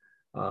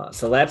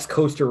 So that's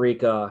Costa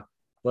Rica.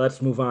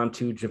 Let's move on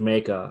to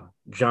Jamaica.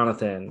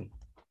 Jonathan,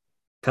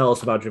 tell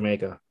us about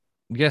Jamaica.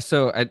 Yeah,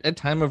 so at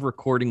time of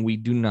recording, we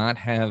do not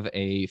have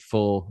a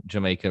full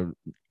Jamaica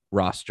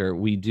roster.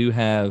 We do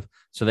have,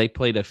 so they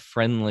played a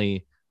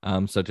friendly,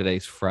 so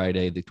today's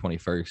Friday, the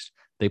 21st.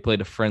 They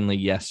played a friendly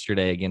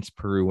yesterday against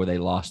Peru where they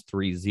lost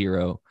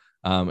 3-0.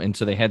 And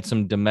so they had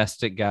some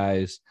domestic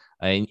guys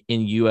in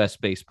U.S.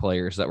 based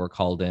players that were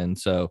called in.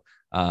 So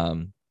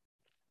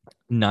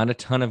not a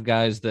ton of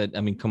guys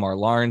Kamar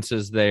Lawrence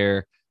is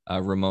there,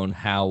 Ramon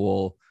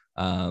Howell,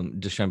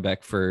 Deshaun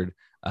Beckford,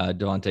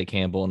 Devontae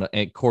Campbell,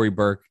 and Corey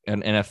Burke,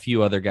 and a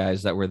few other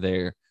guys that were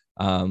there.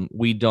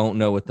 We don't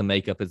know what the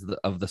makeup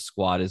of the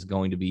squad is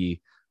going to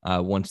be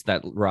once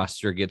that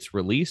roster gets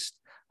released.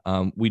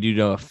 We do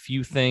know a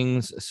few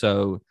things.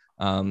 So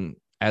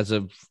as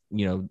of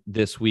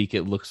this week,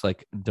 it looks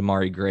like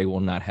Damari Gray will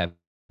not have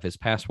his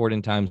passport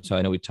in time. So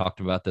I know we talked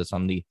about this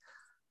on the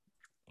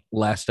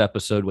last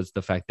episode, was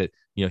the fact that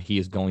he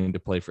is going to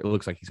play for. It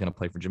looks like he's going to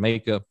play for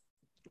Jamaica,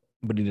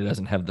 but he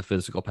doesn't have the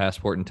physical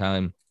passport in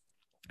time.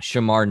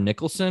 Shamar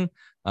Nicholson,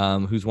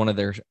 who's one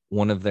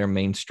of their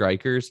main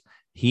strikers,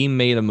 he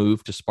made a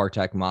move to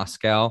Spartak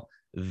Moscow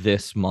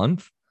this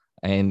month,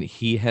 and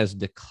he has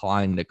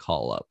declined to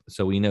call up.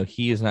 So we know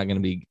he is not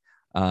going to be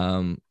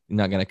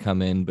not going to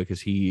come in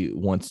because he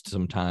wants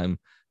some time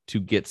to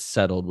get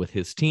settled with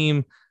his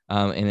team.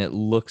 And it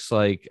looks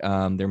like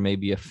there may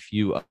be a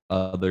few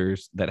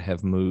others that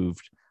have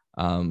moved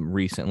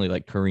recently,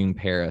 like Kareem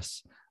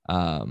Paris,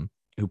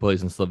 who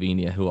plays in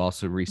Slovenia, who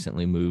also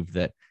recently moved,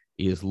 that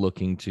is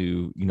looking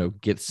to,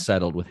 get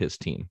settled with his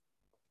team.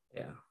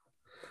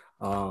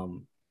 Yeah.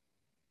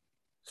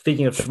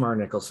 Speaking of Shamar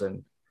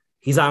Nicholson,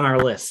 he's on our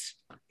list.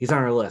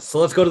 So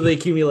let's go to the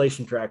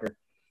accumulation tracker.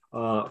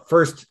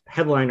 First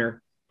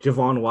headliner,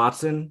 Javon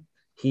Watson.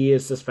 He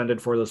is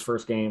suspended for this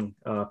first game,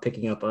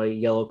 picking up a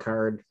yellow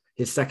card,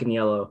 his second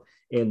yellow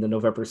in the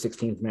November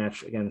 16th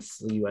match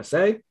against the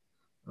USA.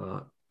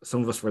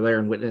 Some of us were there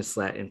and witnessed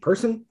that in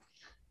person,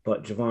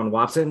 but Javon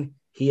Watson,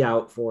 he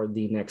out for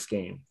the next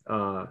game.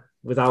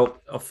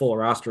 Without a full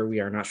roster,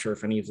 we are not sure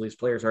if any of these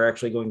players are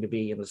actually going to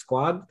be in the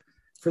squad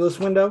for this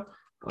window.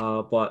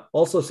 But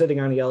also sitting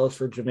on yellows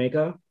for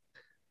Jamaica,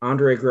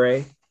 Andre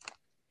Gray,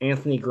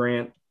 Anthony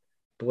Grant,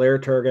 Blair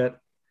Turgott,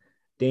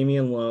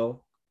 Damian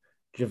Lowe,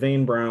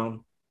 Javane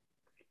Brown,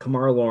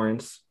 Kamar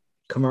Lawrence,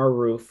 Kamar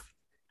Roof,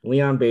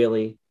 Leon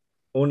Bailey,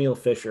 O'Neal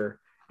Fisher,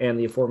 and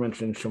the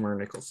aforementioned Shamar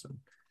Nicholson.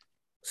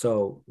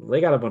 So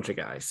they got a bunch of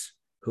guys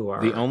who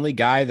are... The only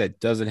guy that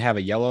doesn't have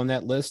a yellow on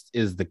that list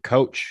is the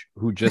coach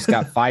who just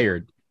got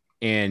fired,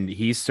 and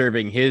he's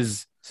serving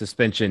his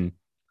suspension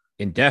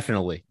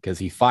indefinitely because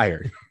he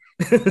fired.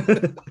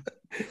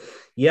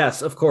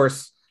 Yes, of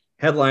course.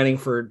 Headlining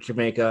for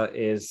Jamaica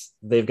is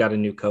they've got a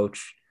new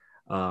coach.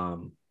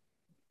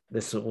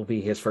 This will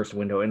be his first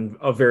window, and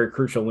a very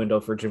crucial window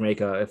for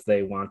Jamaica if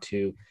they want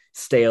to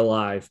stay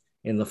alive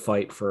in the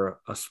fight for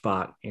a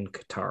spot in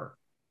Qatar.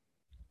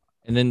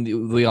 And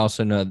then we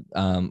also know,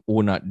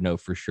 we'll not know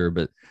for sure,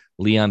 but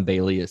Leon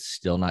Bailey is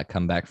still not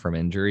come back from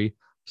injury.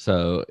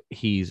 So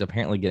he's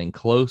apparently getting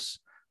close,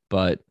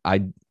 but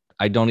I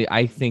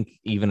think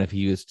even if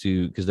he was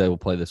to, because they will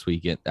play this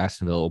weekend,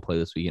 Aston Villa will play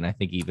this weekend. I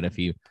think even if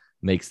he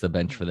makes the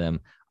bench for them,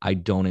 I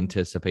don't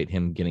anticipate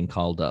him getting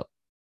called up.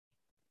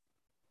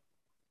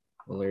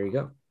 Well, there you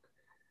go.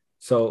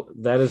 So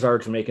that is our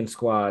Jamaican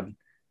squad.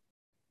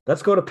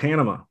 Let's go to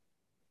Panama.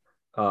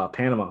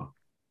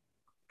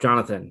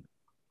 Jonathan.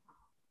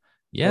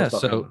 Yeah.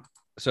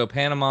 So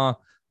Panama,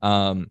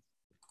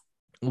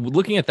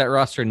 looking at that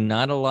roster,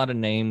 not a lot of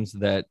names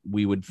that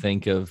we would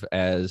think of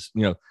as,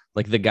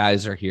 like the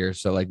guys are here.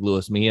 So like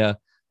Luis Milla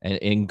and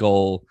in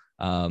goal,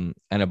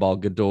 Anibal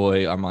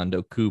Godoy,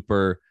 Armando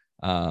Cooper,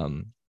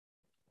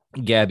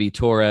 Gabby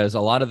Torres,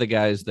 a lot of the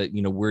guys that,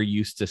 we're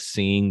used to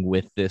seeing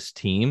with this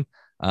team.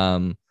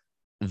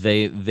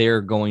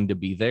 They're going to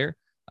be there.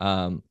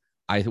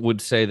 I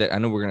would say that I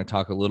know we're going to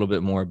talk a little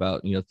bit more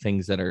about,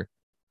 things that are,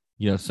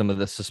 some of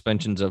the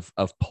suspensions of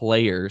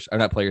players, or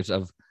not players,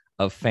 of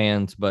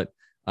fans. But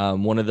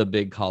one of the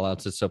big call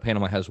outs is, so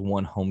Panama has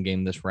one home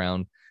game this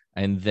round,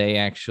 and they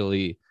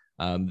actually,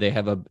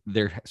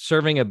 they're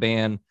serving a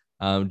ban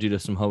due to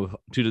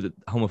the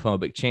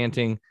homophobic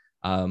chanting.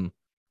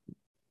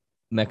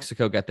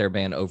 Mexico got their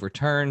ban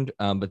overturned,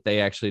 but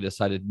they actually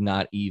decided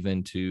not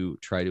even to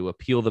try to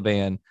appeal the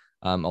ban.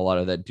 A lot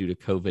of that due to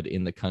COVID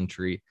in the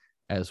country,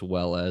 as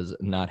well as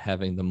not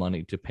having the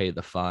money to pay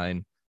the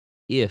fine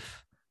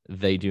if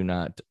they are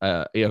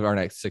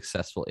not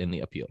successful in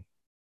the appeal.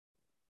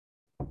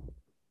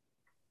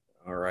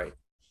 All right.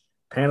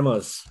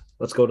 Panama's,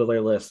 let's go to their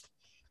list.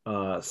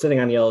 Sitting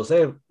on yellows,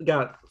 they've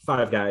got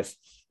 5 guys.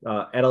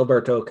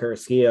 Adalberto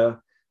Carrasquilla,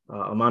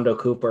 Armando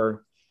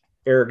Cooper,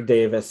 Eric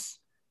Davis,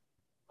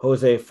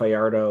 Jose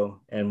Fallardo,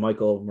 and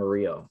Michael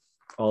Murillo,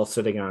 all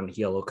sitting on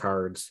yellow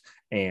cards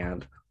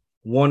and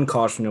one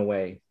caution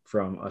away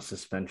from a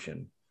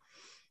suspension.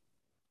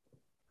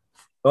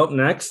 Up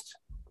next,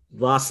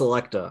 La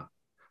Selecta.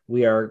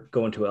 We are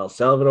going to El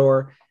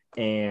Salvador,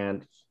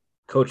 and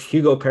Coach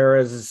Hugo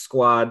Perez's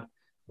squad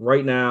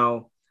right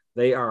now,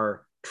 they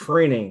are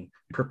training,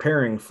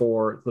 preparing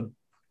for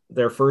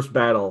their first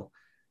battle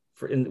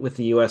with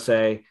the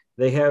USA.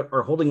 They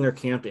are holding their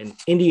camp in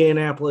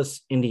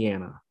Indianapolis,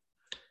 Indiana.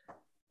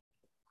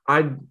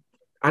 I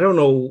don't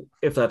know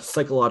if that's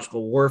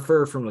psychological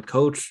warfare from the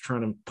coach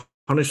trying to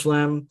punish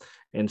them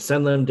and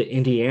send them to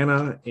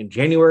Indiana in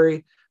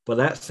January, but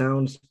that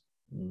sounds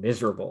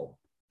miserable.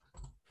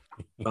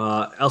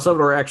 El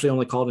Salvador actually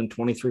only called in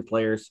 23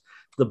 players.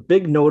 The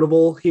big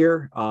notable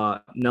here,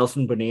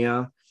 Nelson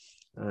Bonilla,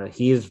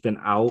 he has been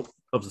out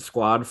of the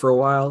squad for a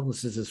while.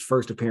 This is his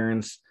first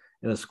appearance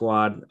in the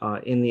squad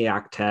in the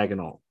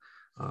octagonal.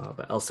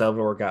 But El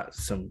Salvador got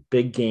some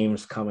big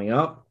games coming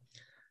up.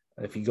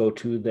 If you go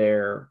to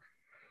their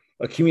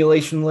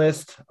accumulation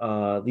list,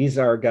 these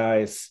are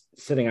guys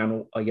sitting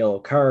on a yellow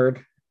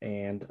card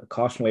and a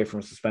caution away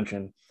from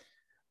suspension.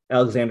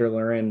 Alexander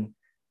Larin,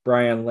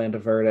 Brian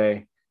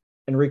Landaverde,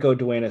 Enrico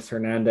Duenas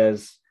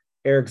Hernandez,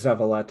 Eric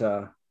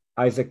Zavaleta,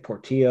 Isaac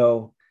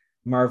Portillo,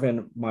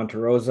 Marvin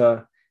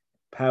Monterosa,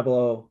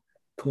 Pablo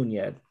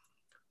Puned.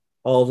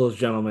 All those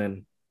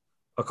gentlemen,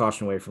 a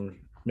caution away from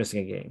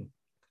missing a game.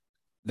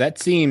 That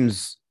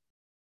seems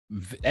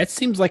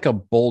like a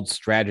bold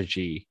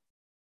strategy,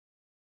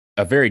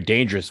 a very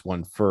dangerous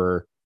one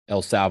for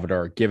El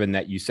Salvador, given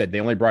that you said they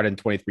only brought in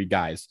 23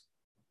 guys.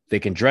 They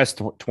can dress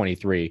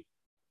 23,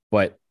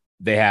 but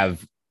they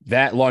have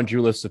that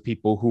laundry list of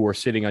people who are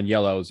sitting on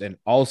yellows. And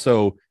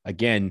also,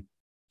 again,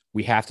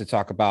 we have to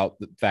talk about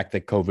the fact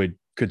that COVID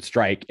could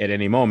strike at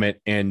any moment,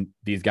 and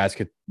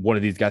one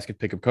of these guys could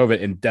pick up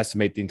COVID and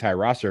decimate the entire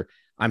roster.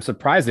 I'm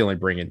surprised they only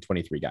bring in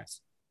 23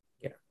 guys.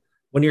 Yeah.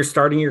 When you're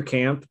starting your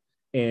camp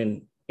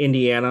in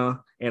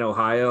Indiana and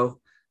Ohio,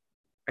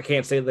 I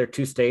can't say they're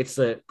 2 states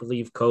that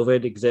believe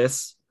COVID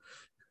exists.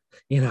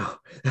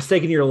 that's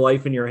taking your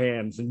life in your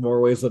hands in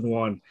more ways than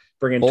one.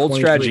 Bringing Bold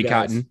 23 strategy, guys.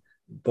 Cotton.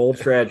 Bold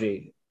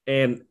strategy.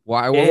 And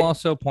I will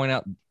also point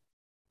out,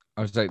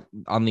 I was like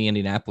on the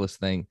Indianapolis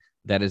thing,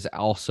 that is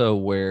also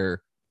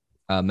where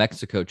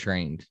Mexico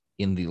trained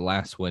in the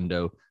last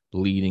window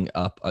leading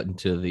up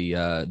into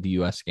the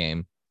U.S.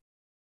 game.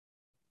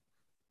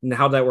 And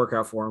how'd that work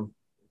out for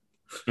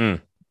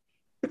him?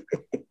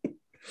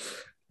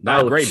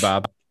 Not great,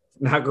 Bob.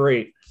 Not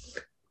great.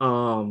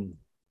 El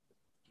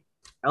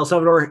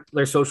Salvador,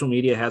 their social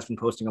media has been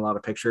posting a lot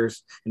of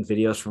pictures and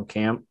videos from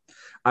camp.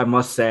 I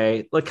must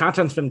say,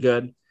 content's been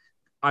good.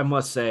 I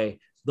must say,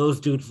 those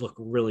dudes look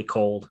really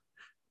cold.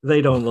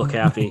 They don't look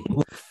happy.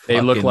 They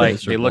look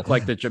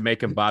like the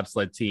Jamaican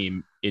bobsled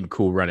team in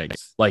Cool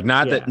Runnings.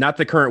 Not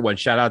the current one.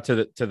 Shout out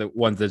to the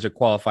ones that just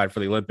qualified for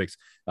the Olympics.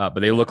 But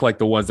they look like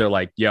the ones that are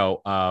like,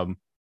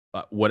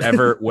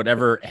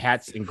 whatever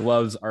hats and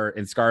gloves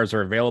and scarves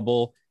are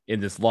available in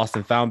this lost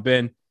and found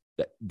bin.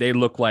 They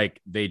look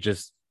like they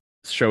just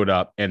showed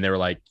up and they were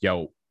like,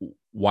 yo,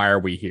 why are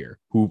we here?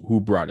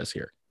 Who brought us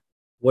here?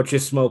 What you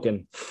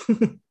smoking?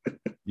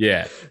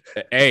 Yeah.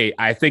 Hey,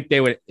 I think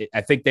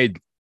they'd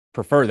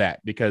prefer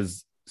that,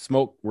 because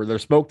where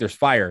there's smoke, there's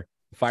fire.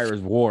 The fire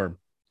is warm.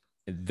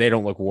 They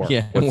don't look warm.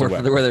 Yeah,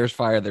 where there's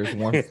fire, there's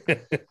warmth.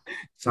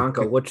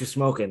 Sanko, what you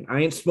smoking? I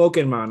ain't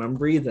smoking, man. I'm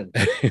breathing.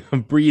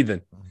 I'm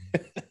breathing.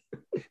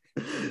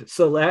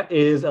 So that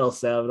is El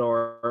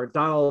Salvador.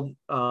 Donald,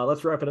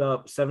 let's wrap it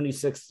up.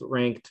 76th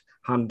ranked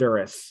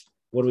Honduras.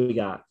 What do we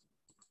got?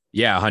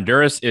 Yeah,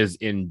 Honduras is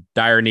in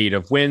dire need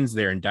of wins.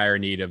 They're in dire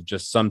need of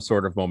just some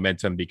sort of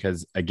momentum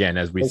because, again,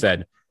 as we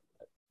said,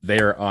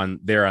 they're on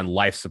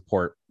life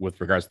support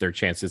with regards to their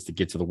chances to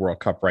get to the World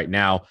Cup right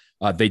now.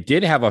 They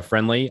did have a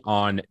friendly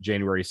on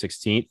January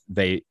 16th.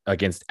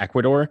 Against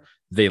Ecuador.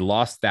 They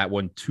lost that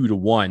one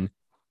 2-1,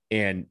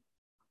 and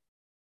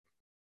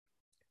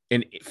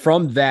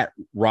from that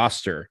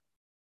roster,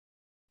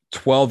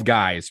 12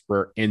 guys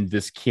were in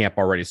this camp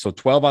already. So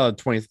 12 out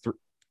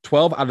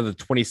of the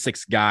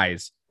 26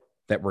 guys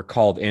that were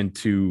called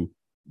into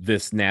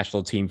this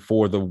national team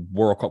for the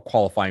World Cup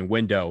qualifying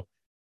window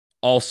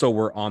also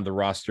were on the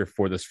roster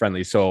for this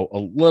friendly. So a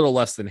little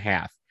less than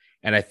half.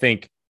 And I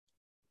think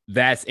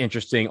that's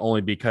interesting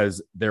only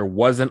because there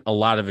wasn't a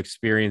lot of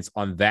experience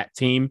on that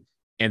team,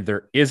 and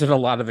there isn't a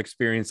lot of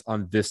experience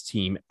on this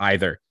team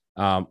either.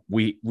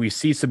 We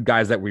see some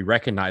guys that we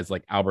recognize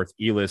like Albert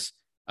Ellis,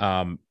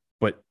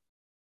 but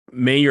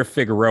Mayor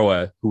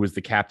Figueroa, who was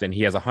the captain,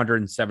 he has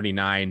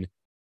 179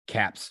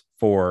 caps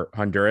for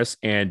Honduras.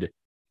 And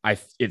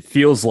it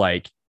feels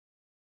like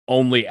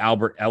only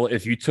Albert Ellis,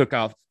 if you took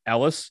out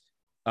Ellis,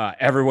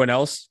 everyone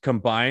else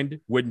combined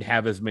wouldn't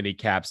have as many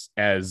caps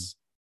as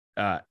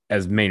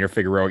Maynard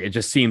Figueroa. It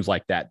just seems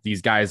like that.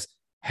 These guys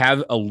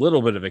have a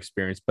little bit of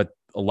experience, but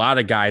a lot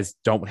of guys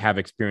don't have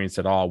experience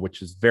at all,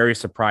 which is very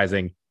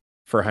surprising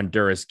for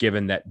Honduras,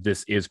 given that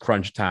this is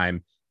crunch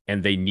time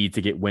and they need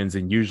to get wins.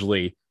 And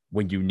usually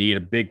when you need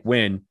a big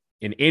win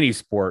in any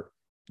sport,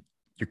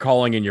 you're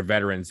calling in your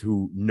veterans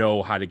who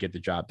know how to get the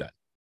job done.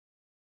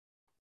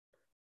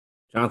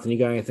 Jonathan, you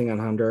got anything on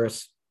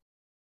Honduras?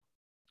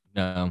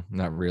 No,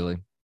 not really.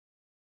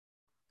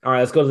 All right,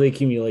 let's go to the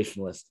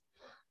accumulation list.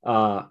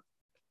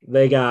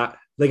 They got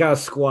a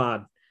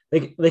squad. They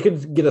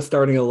could get a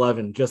starting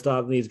 11 just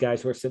out of these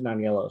guys who are sitting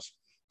on yellows.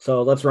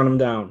 So let's run them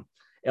down.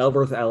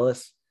 Albert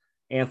Ellis,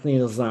 Anthony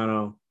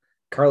Lozano,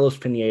 Carlos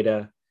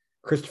Pineda,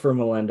 Christopher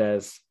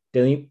Melendez,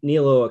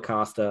 Danilo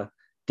Acosta,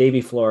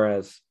 Davy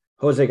Flores,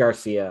 Jose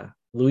Garcia,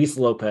 Luis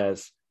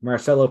Lopez,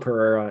 Marcelo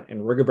Pereira,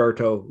 and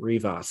Rigoberto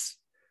Rivas.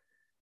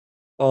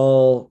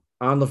 All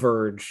on the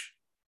verge,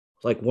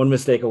 like one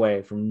mistake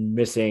away from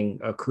missing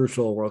a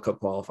crucial World Cup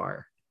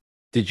qualifier.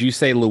 Did you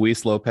say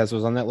Luis Lopez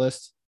was on that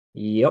list?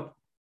 Yep.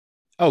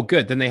 Oh,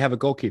 good. Then they have a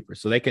goalkeeper,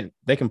 so they can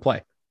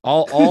play.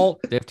 All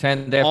they have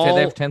 10. They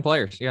have 10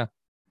 players. Yeah.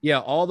 Yeah,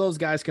 all those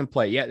guys can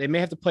play. Yeah, they may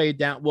have to play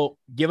down. Well,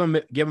 give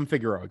them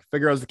Figueroa.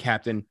 Figueroa's the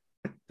captain.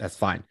 That's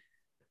fine.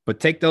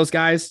 But take those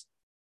guys,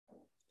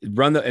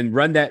 run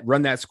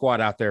that squad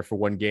out there for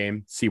one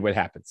game, see what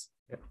happens.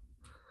 Yeah.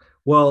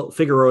 Well,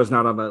 Figueroa is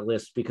not on that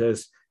list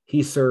because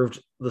he served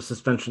the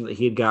suspension that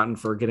he had gotten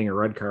for getting a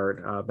red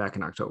card back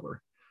in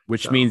October.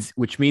 Which means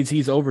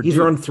he's overdue. He's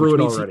run through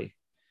it already.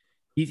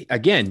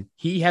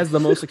 He has the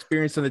most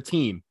experience on the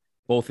team,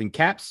 both in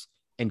caps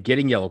and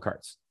getting yellow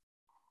cards.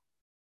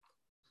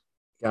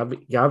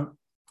 Gotta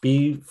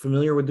be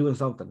familiar with doing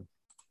something.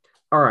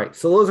 All right,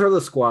 so those are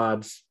the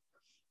squads.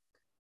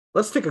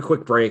 Let's take a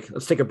quick break.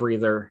 Let's take a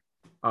breather.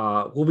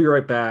 We'll be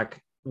right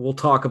back. We'll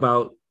talk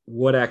about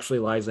what actually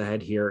lies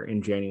ahead here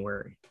in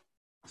January.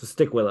 So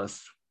stick with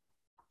us.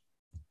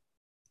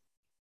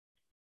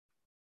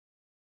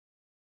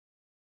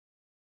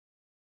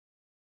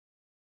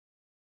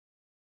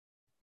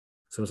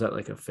 So is that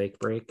like a fake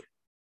break?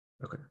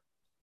 Okay.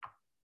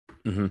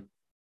 Mm-hmm.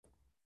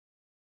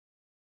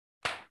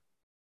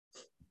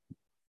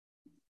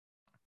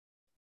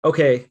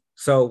 Okay,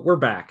 so we're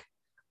back.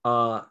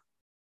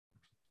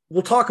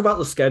 We'll talk about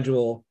the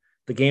schedule,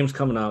 the games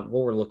coming up,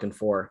 what we're looking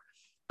for.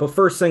 But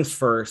first things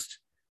first,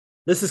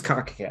 this is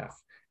CONCACAF.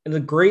 And the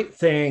great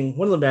thing,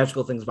 one of the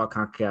magical things about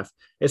CONCACAF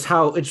is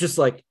how it's just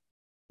like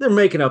they're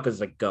making up as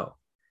they go.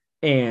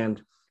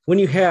 And when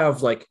you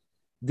have like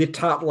the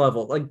top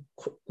level, like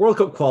World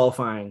Cup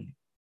qualifying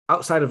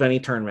outside of any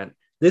tournament,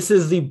 this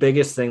is the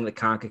biggest thing that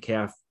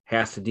CONCACAF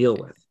has to deal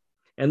with.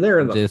 And they're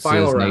in the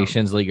final round.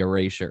 Nations League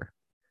erasure.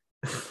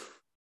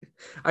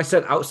 I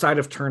said outside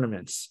of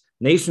tournaments.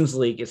 Nations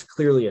League is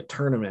clearly a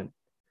tournament,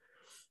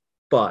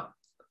 but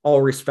all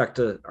respect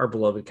to our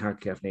beloved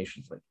CONCACAF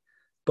Nations League.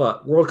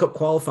 But World Cup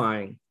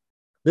qualifying,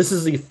 this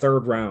is the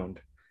third round.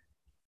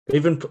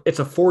 It's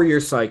a 4-year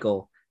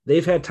cycle.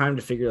 They've had time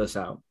to figure this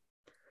out.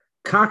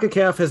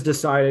 CONCACAF has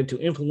decided to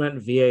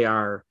implement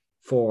VAR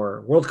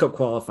for World Cup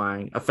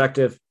qualifying,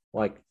 effective,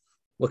 I'm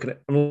looking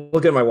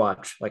at my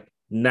watch, like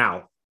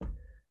now.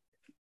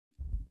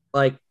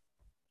 Like,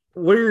 I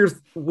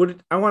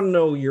want to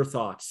know your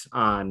thoughts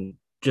on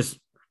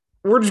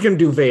we're just going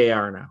to do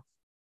VAR now.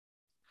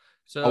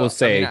 So I will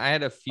say, I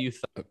had a few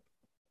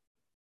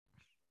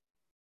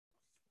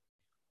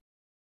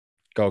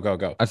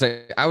Go.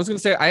 I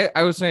was I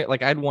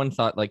had one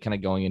thought, like kind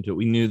of going into it.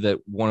 We knew that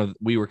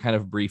we were kind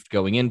of briefed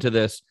going into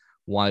this.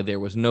 Why there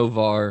was no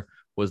VAR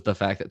was the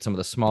fact that some of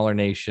the smaller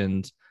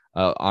nations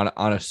on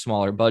a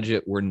smaller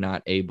budget were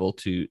not able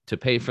to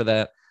pay for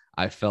that.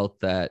 I felt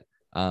that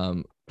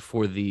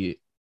for the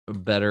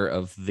better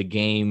of the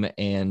game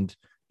and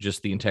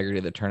just the integrity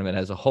of the tournament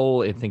as a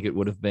whole, I think it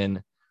would have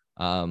been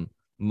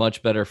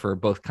much better for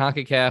both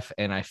CONCACAF,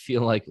 and I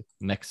feel like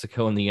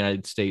Mexico and the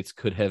United States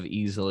could have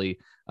easily,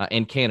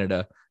 and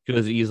Canada could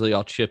have easily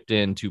all chipped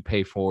in to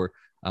pay for,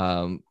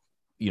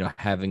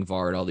 having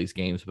VAR at all these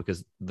games,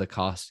 because the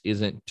cost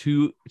isn't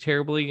too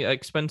terribly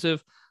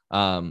expensive.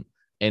 And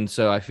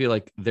so I feel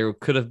like there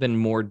could have been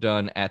more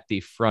done at the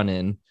front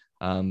end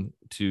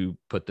to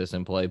put this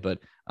in play, but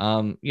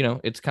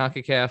it's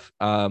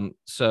CONCACAF.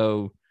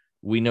 So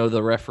we know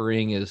the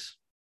refereeing is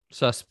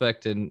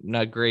suspect and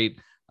not great.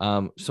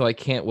 So I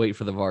can't wait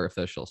for the VAR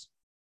officials.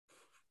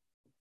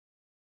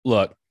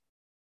 Look,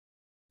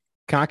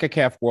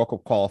 CONCACAF World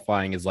Cup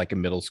qualifying is like a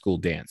middle school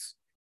dance.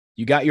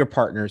 You got your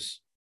partners,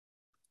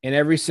 and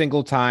every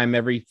single time,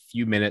 every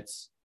few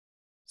minutes,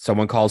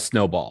 someone calls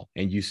snowball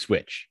and you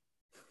switch.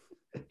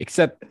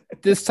 Except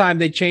this time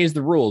they changed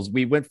the rules.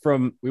 We went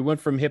from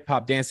hip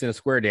hop dancing to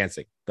square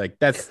dancing. Like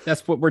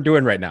that's what we're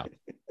doing right now.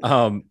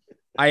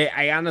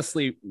 I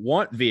honestly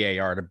want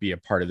VAR to be a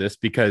part of this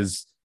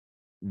because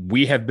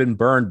we have been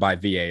burned by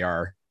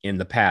VAR in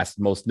the past,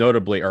 most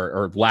notably,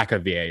 or lack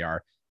of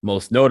VAR,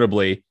 most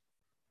notably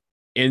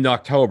in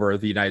October,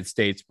 the United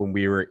States, when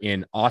we were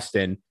in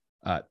Austin,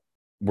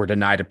 were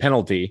denied a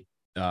penalty,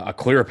 a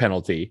clear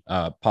penalty.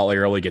 Paul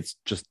Aioli gets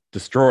just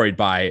destroyed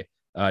by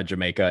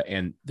Jamaica,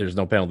 and there's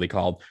no penalty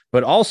called.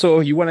 But also,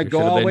 you want to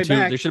go all the way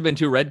back. There should have been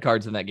 2 red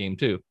cards in that game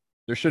too.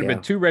 There should have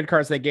been 2 red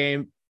cards in that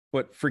game.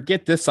 But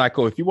forget this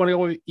cycle. If you want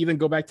to even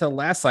go back to the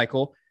last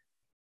cycle,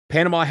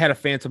 Panama had a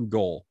phantom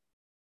goal,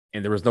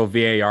 and there was no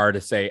VAR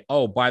to say,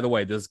 oh, by the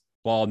way, this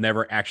ball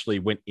never actually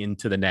went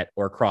into the net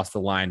or across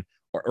the line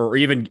or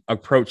even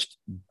approached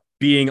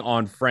being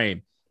on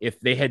frame.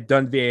 If they had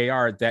done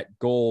VAR, that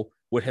goal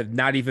would have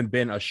not even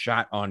been a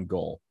shot on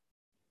goal.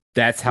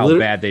 That's how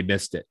bad they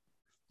missed it.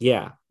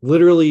 Yeah,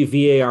 literally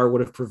VAR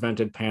would have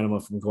prevented Panama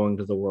from going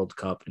to the World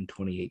Cup in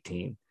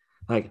 2018.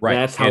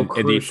 That's how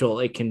crucial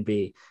it can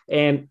be.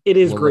 And it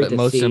is great to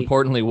most see. Most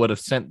importantly, would have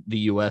sent the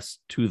U.S.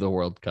 to the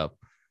World Cup.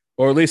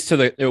 Or at least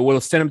it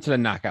will send them to the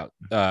knockout,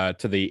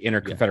 to the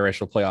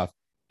interconfederational playoff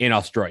in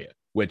Australia,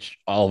 which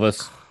all of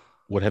us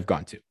would have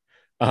gone to.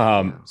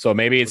 So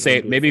maybe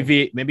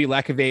maybe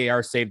lack of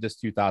VAR saved us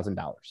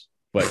 $2,000,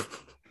 but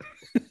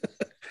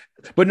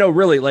but no,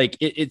 really, like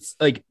it's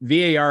like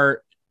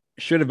VAR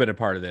should have been a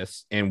part of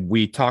this, and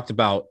we talked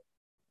about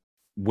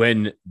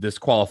when this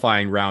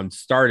qualifying round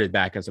started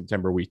back in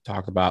September. We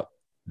talked about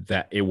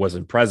that it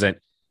wasn't present,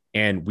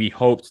 and we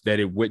hoped that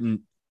it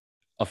wouldn't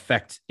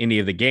affect any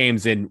of the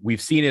games, and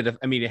we've seen it.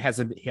 I mean, it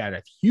hasn't had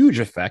a huge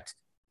effect.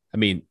 I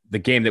mean, the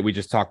game that we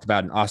just talked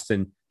about in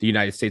Austin, the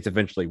United States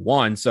eventually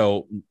won.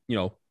 So,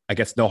 I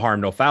guess no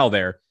harm, no foul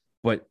there,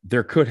 but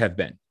there could have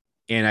been.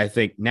 And I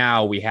think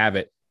now we have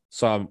it.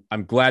 So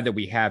I'm glad that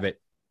we have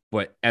it.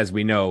 But as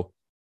we know,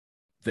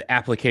 the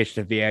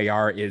application of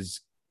VAR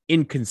is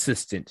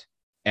inconsistent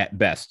at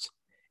best.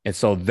 And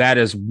so that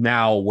is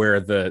now where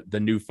the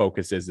new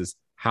focus is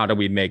how do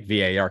we make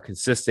VAR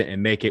consistent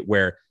and make it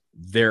where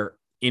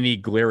any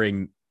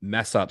glaring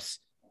mess ups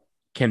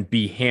can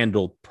be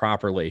handled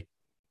properly.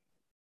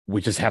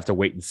 We just have to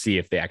wait and see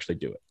if they actually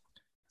do it.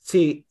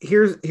 See,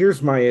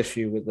 here's my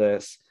issue with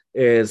this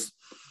is,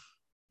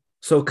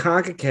 so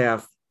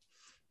CONCACAF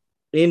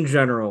in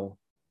general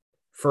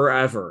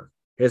forever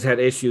has had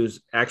issues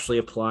actually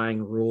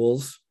applying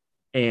rules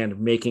and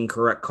making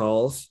correct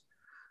calls,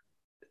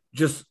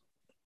 just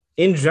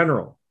in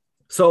general.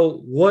 So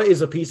what is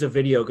a piece of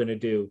video going to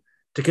do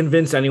to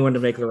convince anyone to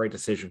make the right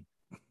decision?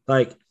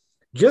 Like,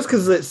 just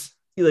because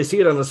they see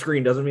it on the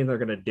screen doesn't mean they're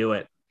going to do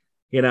it.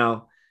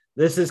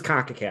 This is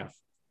CONCACAF.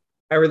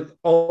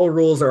 all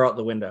rules are out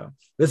the window.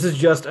 This is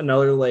just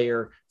another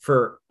layer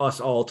for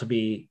us all to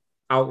be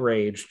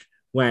outraged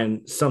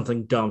when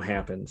something dumb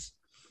happens.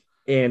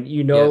 And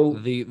Go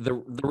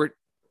ahead.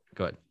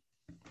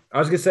 I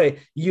was gonna say,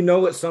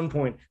 at some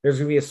point there's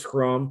gonna be a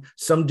scrum.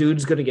 Some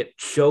dude's gonna get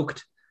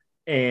choked,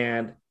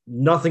 and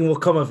nothing will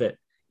come of it.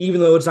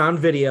 Even though it's on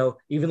video,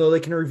 even though they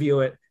can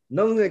review it,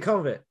 nothing will come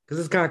of it because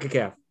it's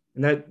CONCACAF,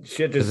 and that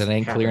shit just Because it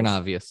ain't happens. clear and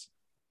obvious.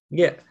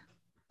 Yeah,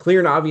 clear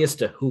and obvious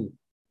to who?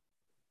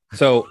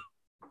 So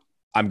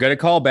I'm going to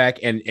call back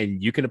and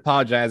you can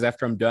apologize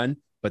after I'm done,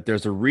 but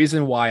there's a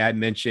reason why I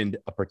mentioned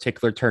a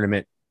particular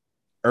tournament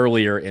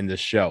earlier in this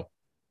show.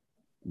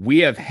 We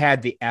have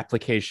had the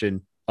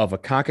application of a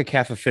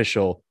CONCACAF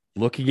official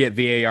looking at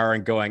VAR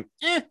and going,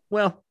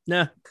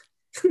 nah.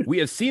 We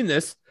have seen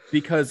this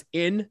because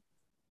in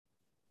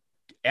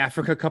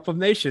Africa Cup of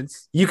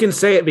Nations, You can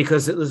say it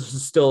because it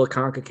was still a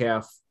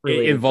CONCACAF.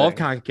 it involved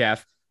thing.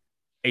 CONCACAF.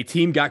 A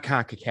team got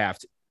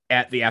CONCACAF'd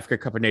at the Africa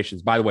Cup of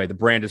Nations. By the way, the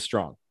brand is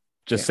strong.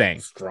 Just saying.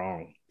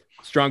 Strong.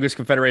 Strongest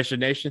confederation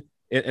nation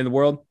in the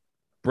world.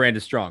 Brand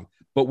is strong.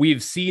 But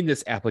we've seen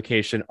this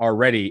application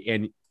already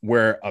and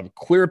where a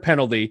clear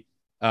penalty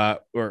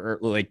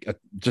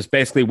just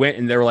basically went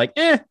and they were like,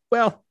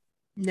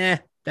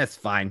 that's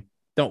fine.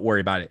 Don't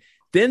worry about it.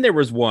 Then there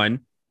was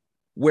one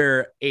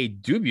where a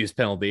dubious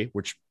penalty,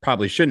 which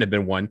probably shouldn't have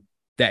been one,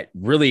 that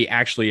really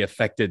actually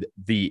affected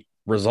the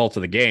result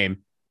of the game.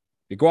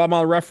 The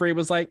Guatemalan referee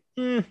was like,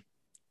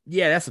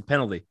 yeah, that's a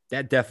penalty.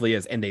 That definitely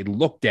is. And they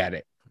looked at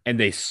it and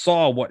they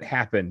saw what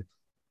happened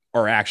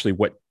or actually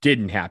what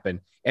didn't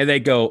happen. And they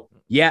go,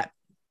 yeah,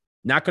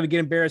 not going to get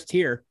embarrassed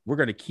here. We're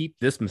going to keep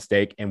this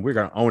mistake and we're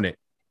going to own it.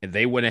 And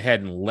they went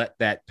ahead and let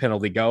that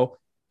penalty go.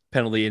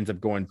 Penalty ends up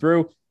going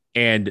through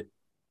and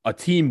a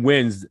team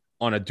wins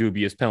on a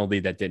dubious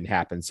penalty that didn't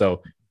happen.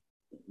 So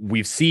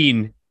we've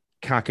seen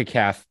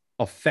CONCACAF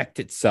affect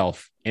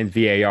itself in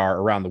VAR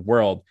around the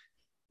world.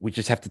 We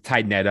just have to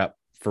tighten that up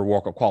for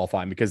World Cup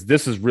qualifying because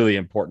this is really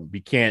important.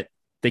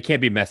 They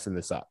can't be messing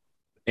this up.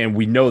 And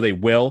we know they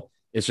will.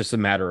 It's just a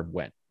matter of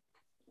when.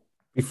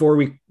 Before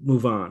we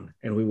move on,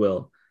 and we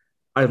will,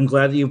 I'm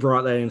glad that you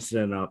brought that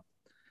incident up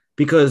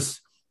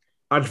because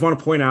I just want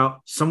to point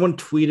out someone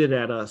tweeted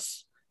at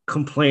us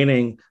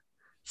complaining,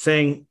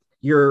 saying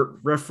your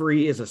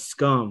referee is a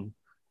scum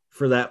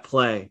for that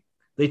play.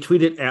 They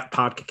tweeted at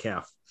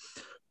PodCAF.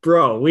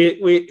 Bro,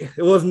 it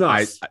wasn't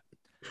us.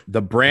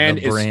 The brand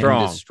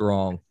is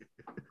strong.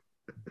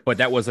 But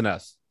that wasn't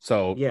us.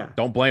 So yeah,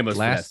 don't blame us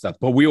for that stuff.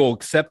 But we will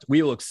accept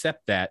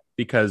that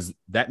because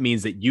that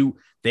means that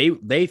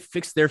they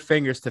fixed their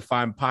fingers to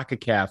find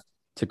PodCAF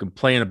to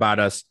complain about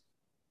us.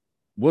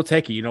 We'll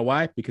take it. You know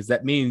why? Because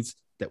that means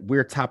that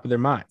we're top of their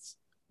minds.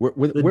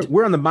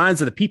 We're on the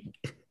minds of the people.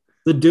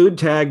 The dude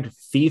tagged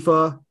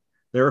FIFA,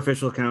 their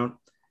official account,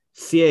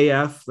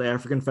 CAF, the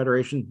African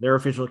Federation, their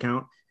official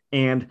account,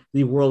 and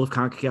the World of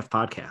CONCACAF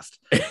podcast.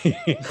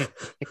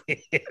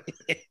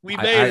 We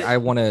made it. I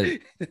want to,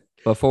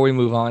 before we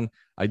move on,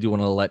 I do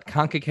want to let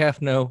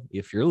CONCACAF know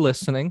if you're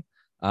listening,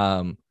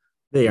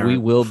 we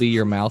will be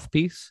your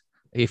mouthpiece.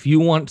 If you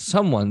want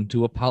someone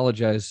to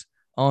apologize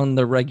on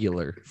the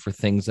regular for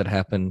things that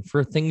happen,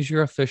 for things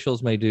your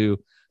officials may do,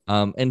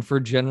 and for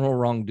general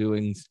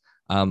wrongdoings,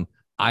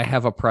 I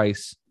have a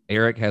price.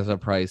 Eric has a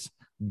price.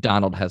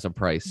 Donald has a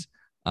price.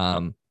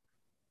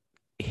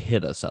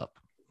 Hit us up.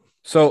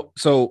 So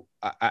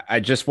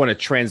I just want to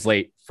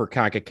translate for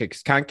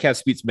CONCACAF. CONCACAF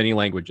speaks many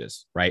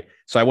languages, right?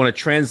 So I want to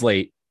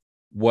translate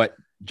what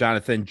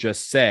Jonathan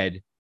just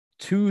said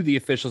to the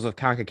officials of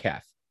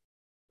CONCACAF.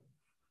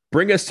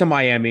 Bring us to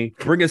Miami,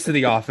 bring us to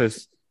the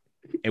office,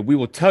 and we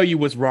will tell you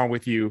what's wrong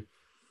with you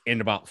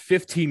in about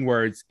 15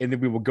 words, and then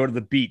we will go to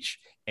the beach,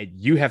 and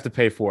you have to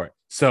pay for it.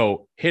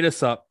 So hit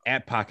us up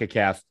at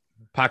PodCAF,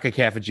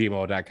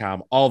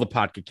 PodCAF@gmail.com, all the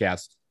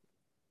PodCAFs.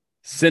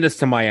 Send us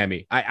to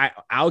Miami.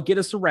 I'll get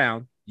us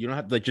around. You don't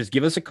have to just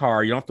give us a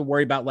car. You don't have to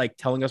worry about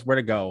telling us where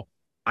to go.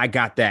 I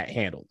got that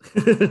handled.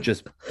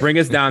 Just bring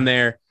us down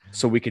there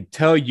so we can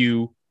tell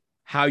you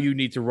how you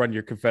need to run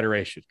your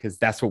confederation because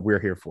that's what we're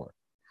here for.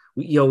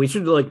 We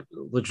should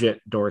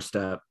legit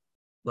doorstep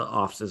the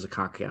offices of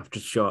CONCACAF.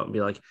 Just show up and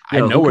be like,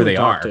 I know where they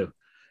are.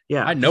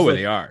 Yeah, I know where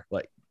they are.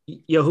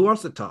 Who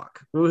wants to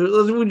talk? We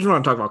just want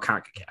to talk about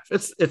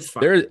CONCACAF. It's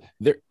fine.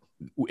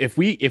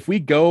 If we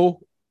go,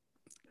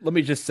 let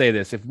me just say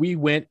this: if we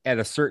went at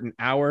a certain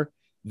hour,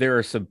 there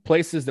are some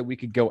places that we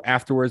could go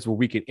afterwards where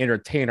we could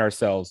entertain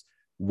ourselves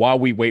while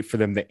we wait for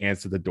them to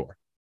answer the door.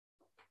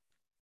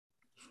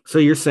 So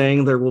you're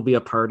saying there will be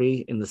a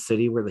party in the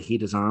city where the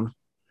heat is on?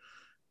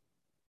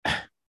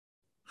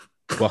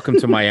 Welcome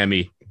to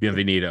Miami.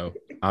 Bienvenido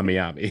a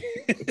Miami.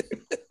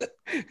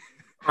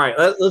 All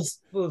right, let's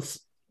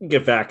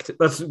get back to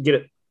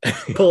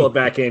pull it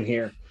back in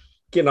here.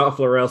 Getting off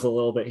the rails a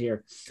little bit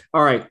here.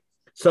 All right.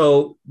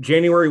 So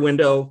January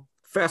window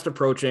fast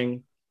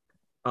approaching.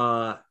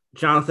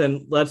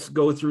 Jonathan, let's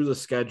go through the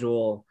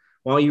schedule.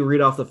 Why don't you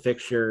read off the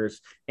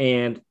fixtures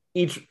and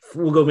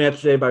we'll go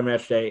match day by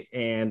match day,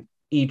 and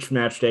each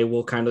match day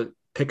we'll kind of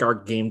pick our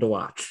game to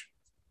watch.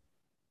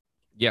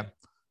 Yeah.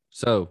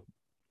 So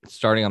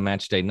starting on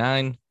match day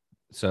 9,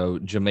 so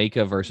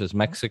Jamaica versus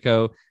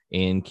Mexico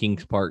in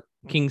Kings Park,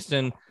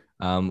 Kingston,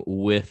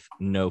 with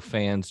no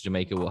fans.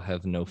 Jamaica will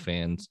have no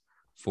fans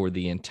for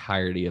the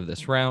entirety of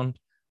this round.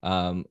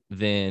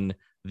 Then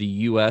the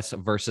U.S.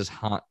 versus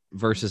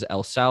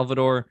El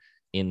Salvador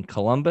in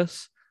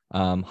Columbus.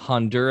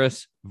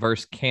 Honduras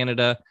versus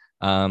Canada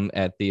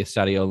at the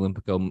Estadio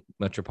Olímpico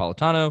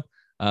Metropolitano.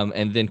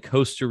 And then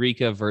Costa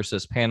Rica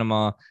versus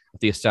Panama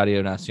at the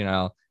Estadio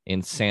Nacional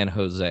in San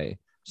Jose.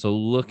 So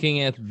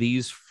looking at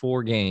these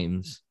 4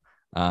 games,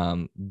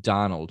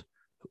 Donald,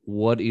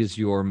 what is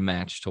your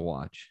match to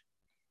watch?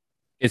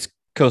 It's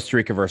Costa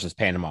Rica versus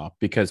Panama,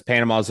 because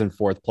Panama's in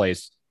 4th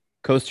place.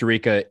 Costa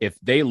Rica, if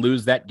they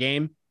lose that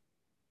game,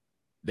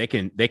 they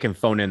can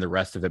phone in the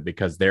rest of it,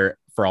 because they're,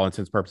 for all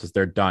intents and purposes,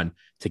 they're done.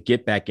 To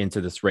get back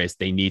into this race,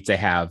 they need to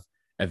have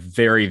a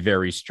very,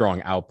 very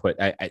strong output.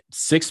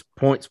 6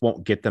 points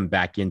won't get them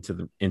back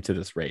into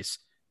this race.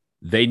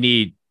 They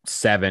need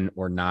 7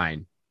 or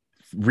 9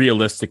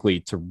 realistically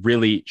to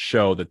really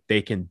show that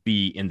they can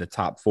be in the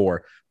top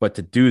 4. But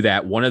to do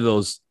that,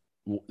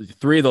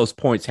 3 of those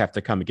points have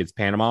to come against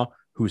Panama,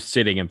 who's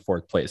sitting in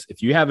 4th place.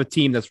 If you have a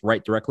team that's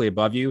right directly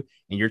above you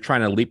and you're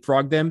trying to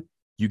leapfrog them,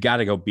 you got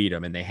to go beat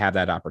them, and they have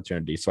that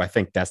opportunity. So I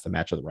think that's the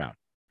match of the round.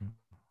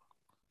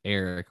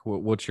 Eric,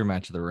 what's your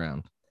match of the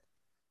round?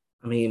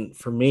 I mean,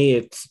 for me,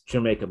 it's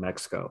Jamaica,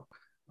 Mexico.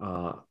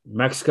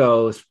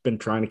 Mexico has been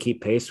trying to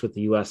keep pace with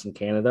the U.S. and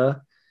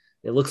Canada.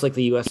 It looks like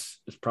the U.S.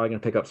 is probably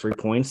going to pick up 3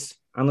 points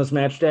on this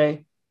match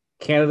day.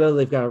 Canada,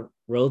 they've got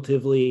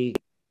relatively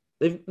 –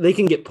 they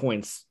can get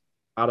points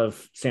out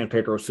of San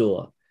Pedro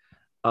Sula.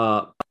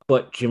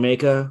 But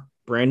Jamaica,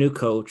 brand new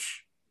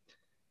coach.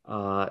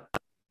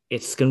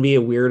 It's going to be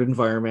a weird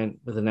environment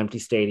with an empty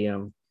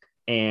stadium.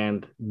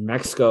 And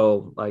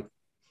Mexico, like,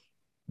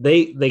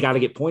 they got to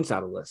get points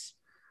out of this.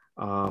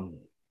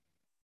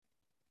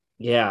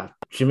 Yeah,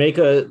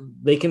 Jamaica,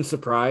 they can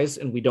surprise,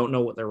 and we don't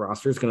know what their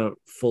roster is going to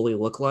fully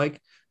look like,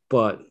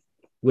 but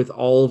with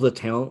all of the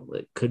talent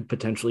that could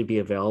potentially be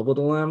available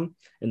to them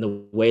and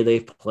the way they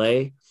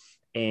play,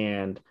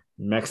 and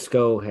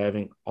Mexico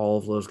having all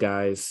of those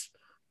guys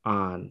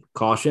on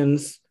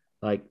cautions,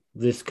 like,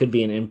 this could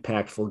be an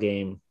impactful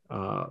game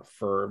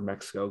for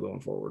Mexico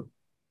going forward.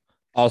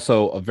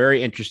 Also, a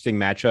very interesting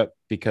matchup,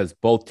 because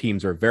both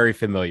teams are very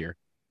familiar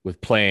with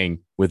playing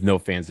with no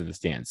fans in the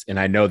stands. And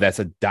I know that's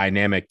a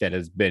dynamic that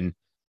has been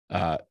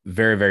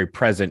very, very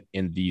present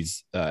in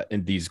these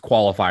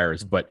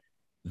qualifiers, but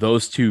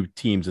those 2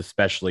 teams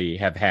especially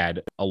have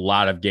had a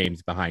lot of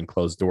games behind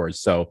closed doors.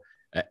 So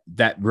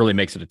that really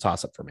makes it a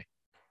toss-up for me.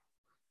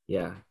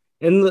 Yeah.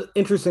 And the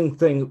interesting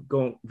thing,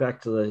 going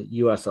back to the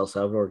U.S. El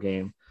Salvador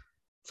game,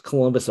 it's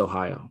Columbus,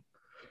 Ohio.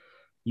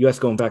 U.S.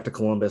 going back to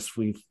Columbus.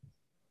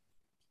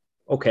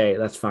 Okay,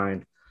 that's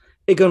fine.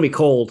 It's going to be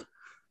cold.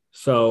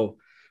 So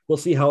we'll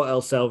see how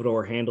El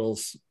Salvador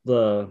handles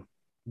the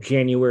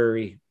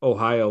January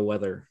Ohio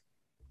weather.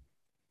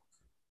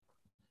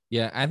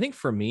 Yeah, I think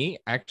for me,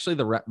 actually,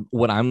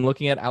 what I'm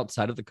looking at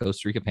outside of the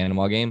Costa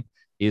Rica-Panama game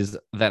is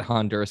that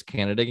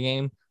Honduras-Canada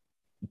game,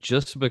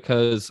 just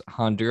because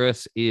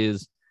Honduras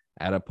is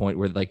at a point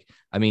where, like,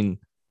 I mean,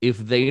 if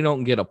they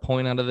don't get a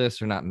point out of this,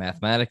 they're not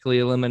mathematically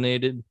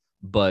eliminated,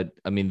 but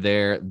I mean,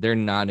 they're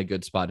not in a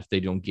good spot if they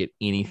don't get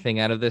anything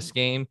out of this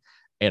game.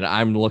 And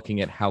I'm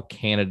looking at how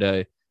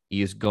Canada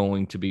is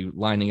going to be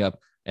lining up,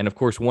 and of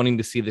course, wanting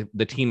to see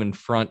the team in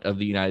front of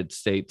the United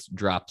States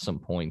drop some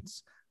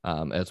points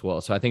as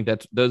well. So I think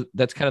that's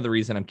kind of the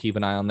reason I'm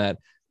keeping an eye on that.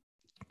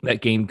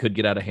 That game could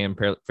get out of hand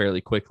fairly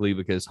quickly,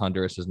 because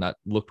Honduras has not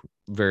looked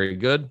very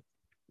good,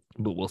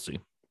 but we'll see.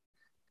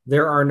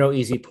 There are no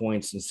easy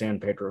points in San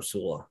Pedro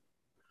Sula.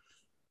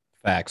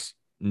 Facts.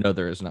 No,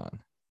 there is not.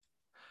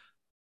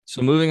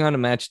 So moving on to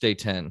match day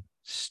 10,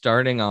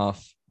 starting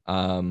off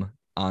on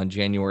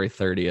January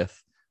 30th.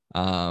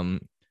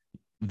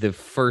 The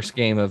first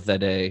game of the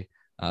day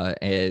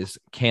is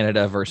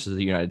Canada versus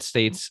the United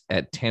States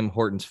at Tim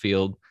Hortons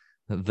Field,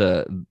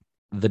 the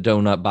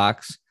donut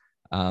box.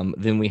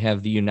 Then we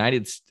have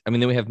then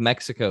we have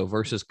Mexico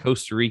versus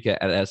Costa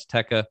Rica at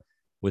Azteca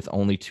with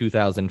only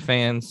 2,000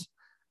 fans.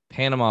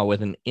 Panama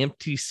with an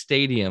empty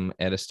stadium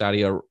at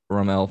Estadio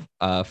Romel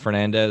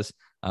Fernandez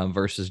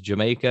versus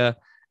Jamaica,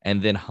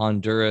 and then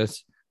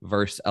Honduras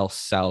versus El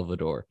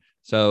Salvador.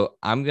 So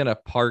I'm going to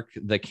park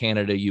the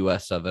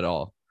Canada-US of it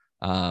all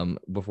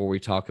before we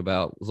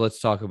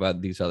let's talk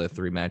about these other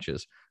 3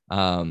 matches.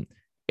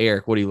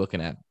 Eric, what are you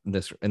looking at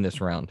in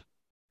this round?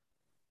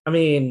 I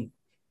mean,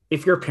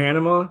 if you're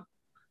Panama,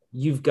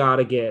 you've got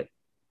to get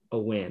a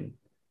win.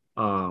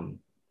 And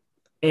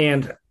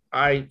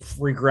I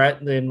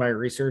regret that in my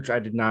research, I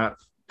did not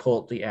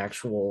pull up the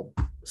actual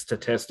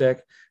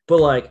statistic, but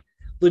like,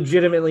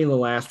 legitimately in the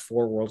last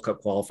 4 World Cup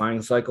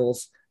qualifying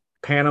cycles,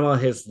 Panama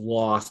has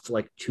lost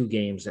like 2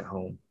 games at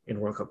home in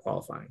World Cup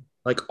qualifying.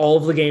 Like, all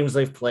of the games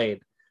they've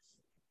played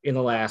in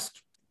the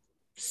last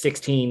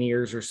 16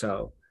 years or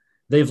so,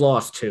 they've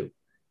lost 2.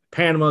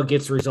 Panama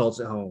gets results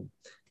at home.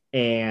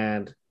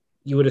 And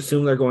you would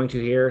assume they're going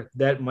to here.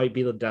 That might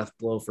be the death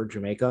blow for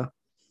Jamaica.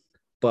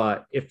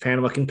 But if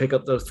Panama can pick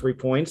up those 3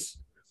 points,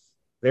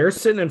 they're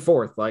sitting in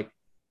fourth. Like,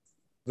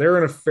 they're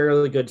in a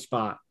fairly good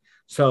spot.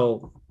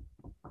 So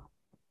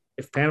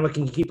if Panama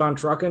can keep on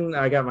trucking,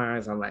 I got my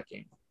eyes on that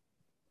game.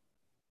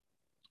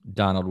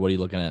 Donald, what are you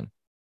looking at?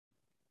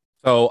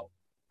 So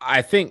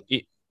I think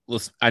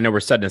I know we're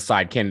setting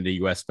aside Canada,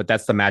 US, but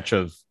that's the match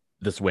of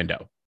this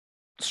window,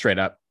 straight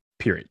up,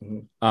 period.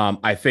 Mm-hmm.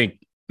 I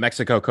think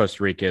Mexico,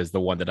 Costa Rica is the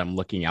one that I'm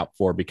looking out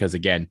for because,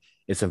 again,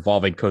 it's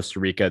involving Costa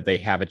Rica. They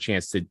have a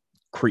chance to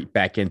creep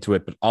back into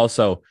it, but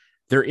also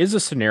there is a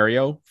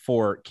scenario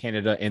for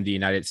Canada and the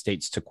United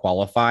States to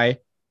qualify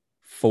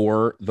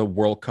for the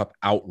World Cup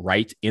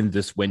outright in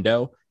this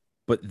window.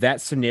 But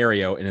that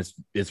scenario, and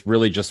it's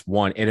really just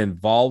one, it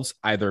involves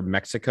either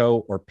Mexico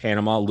or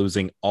Panama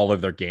losing all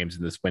of their games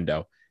in this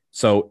window.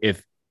 So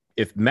if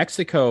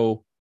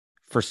Mexico,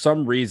 for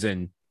some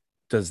reason,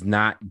 does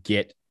not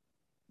get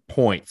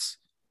points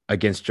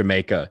against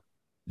Jamaica,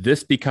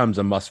 this becomes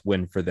a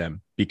must-win for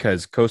them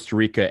because Costa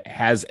Rica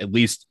has at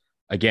least,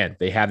 again,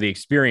 they have the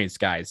experienced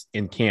guys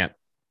in camp,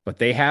 but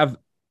they have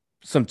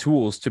some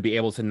tools to be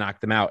able to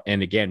knock them out.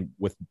 And again,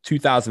 with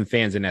 2,000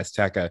 fans in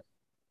Azteca,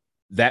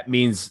 that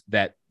means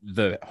that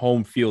the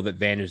home field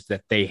advantage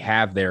that they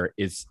have there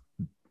is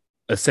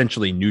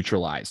essentially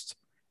neutralized.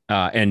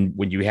 And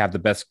when you have the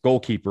best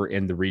goalkeeper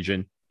in the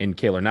region in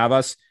Keylor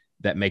Navas,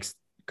 that makes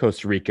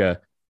Costa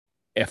Rica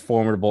a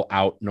formidable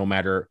out no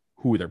matter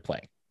who they're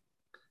playing.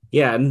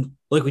 Yeah, and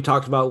like we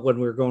talked about when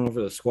we were going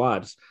over the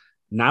squads,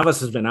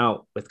 Navas has been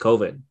out with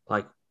COVID.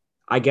 Like,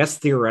 I guess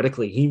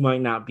theoretically he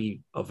might not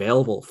be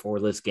available for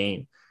this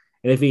game.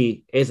 And if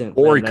he isn't,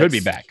 or he could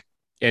be back.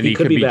 And he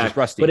could be back, just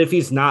rusty. But if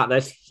he's not,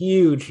 that's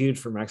huge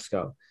for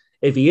Mexico.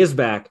 If he is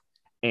back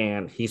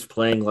and he's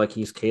playing like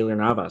he's Keylor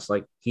Navas,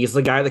 like he's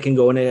the guy that can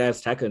go into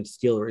Azteca and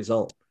steal the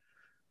result.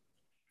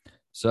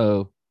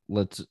 So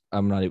we're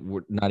not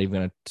even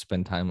going to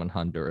spend time on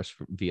Honduras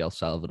via El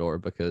Salvador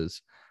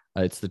because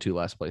it's the two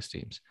last place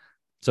teams.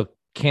 So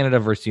Canada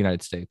versus the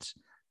United States.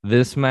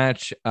 This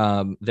match,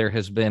 there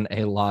has been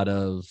a lot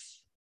of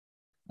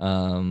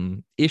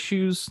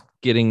issues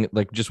getting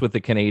just with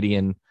the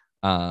Canadian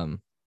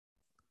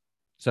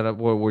setup.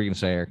 What were you going to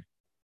say, Eric?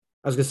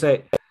 I was going to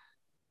say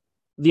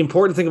the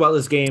important thing about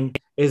this game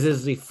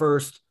is the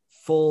first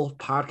full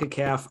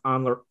PODCACAF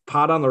on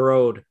the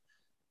road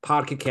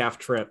PODCACAF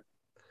trip,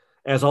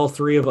 as all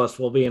three of us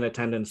will be in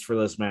attendance for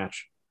this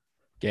match.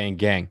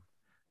 Gang.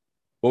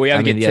 Well, we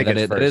have to get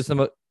tickets first.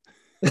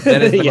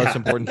 That is the most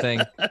important thing.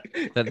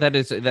 That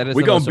is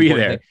we're gonna be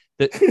there.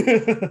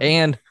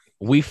 And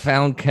we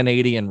found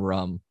Canadian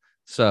rum.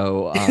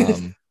 So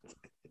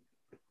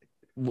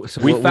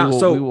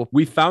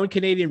we found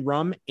Canadian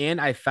rum,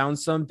 and I found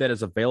some that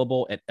is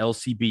available at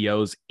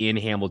LCBO's in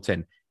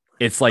Hamilton.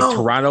 It's like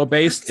Toronto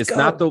based. It's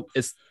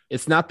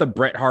not the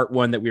Bret Hart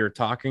one that we were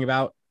talking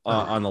about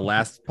on the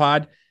last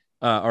pod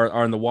or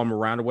on the one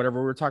around or whatever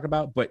we were talking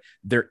about, but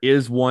there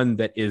is one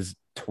that is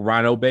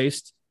Toronto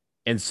based.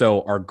 And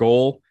so our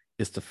goal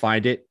is to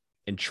find it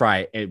and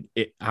try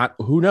it.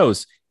 Who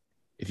knows?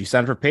 If you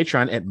sign up for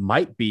Patreon, it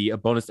might be a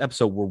bonus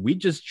episode where we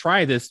just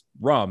try this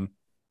rum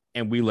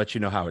and we let you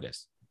know how it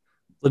is.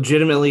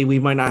 Legitimately, we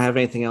might not have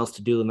anything else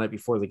to do the night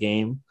before the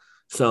game.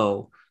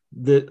 So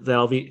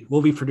we'll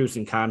be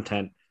producing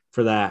content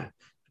for that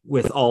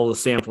with all the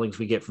samplings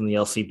we get from the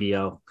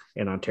LCBO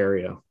in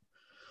Ontario.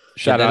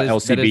 Shout out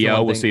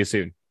LCBO. We'll see you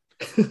soon.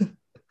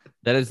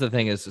 That is the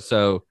thing is,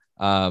 so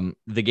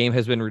the game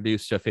has been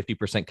reduced to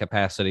 50%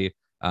 capacity.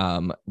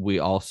 We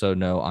also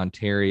know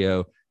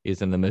Ontario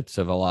is in the midst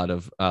of a lot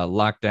of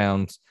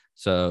lockdowns.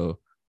 So,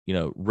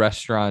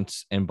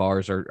 restaurants and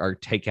bars are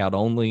takeout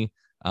only.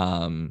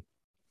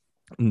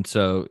 And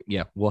so,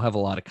 yeah, we'll have a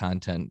lot of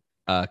content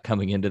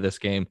coming into this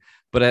game.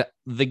 But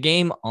the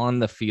game on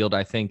the field,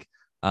 I think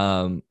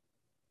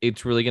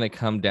it's really going to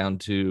come down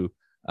to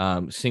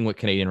seeing what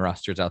Canadian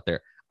rosters out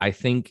there. I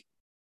think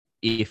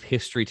if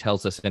history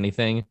tells us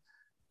anything,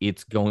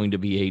 it's going to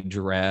be a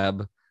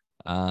drab,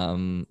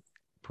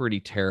 pretty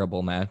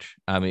terrible match.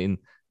 I mean,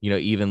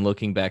 even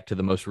looking back to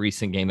the most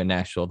recent game in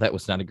Nashville, that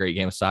was not a great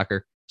game of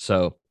soccer.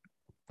 So,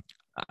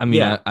 I mean,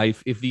 yeah. I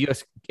think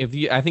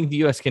the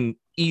U.S. can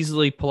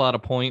easily pull out a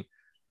point.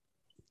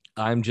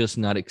 I'm just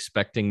not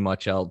expecting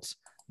much else,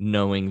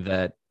 knowing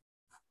that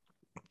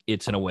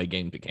it's an away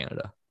game to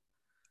Canada.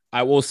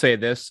 I will say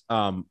this: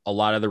 a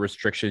lot of the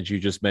restrictions you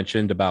just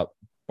mentioned about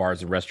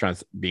bars and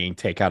restaurants being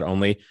takeout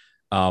only.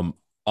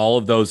 All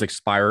of those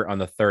expire on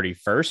the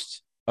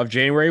 31st of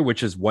January,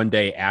 which is one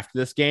day after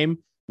this game,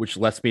 which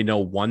lets me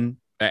know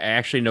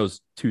actually knows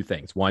two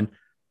things. One,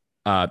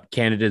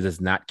 Canada does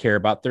not care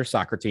about their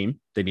soccer team.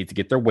 They need to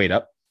get their weight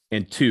up.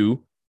 And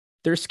two,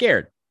 they're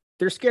scared.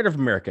 They're scared of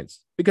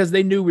Americans because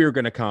they knew we were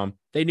going to come.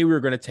 They knew we were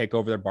going to take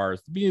over their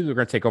bars. They knew we were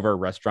going to take over our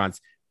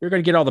restaurants. We were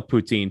going to get all the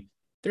poutine.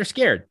 They're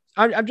scared.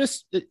 I'm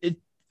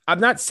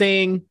not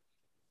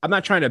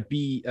trying to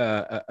be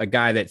a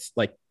guy that's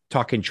like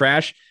talking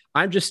trash.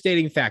 I'm just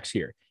stating facts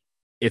here.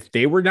 If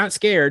they were not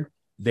scared,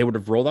 they would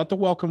have rolled out the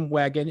welcome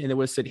wagon and it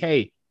would have said,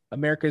 hey,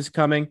 America is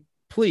coming.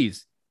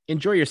 Please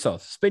enjoy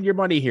yourself. Spend your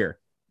money here.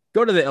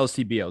 Go to the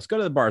LCBOs, go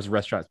to the bars and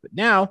restaurants. But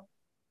now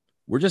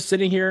we're just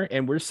sitting here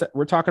and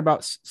we're talking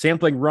about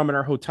sampling rum in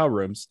our hotel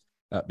rooms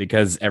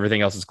because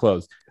everything else is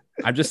closed.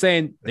 I'm just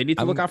saying they need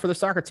to look out for the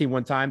soccer team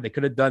one time. They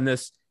could have done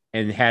this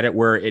and had it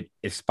where it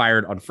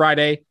expired on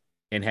Friday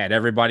and had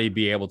everybody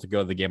be able to go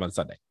to the game on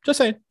Sunday. Just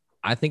saying.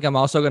 I think I'm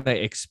also going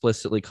to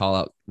explicitly call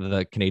out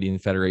the Canadian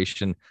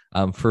Federation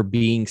for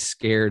being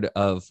scared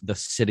of the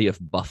city of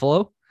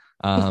Buffalo.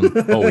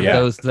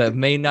 Those that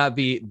may not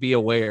be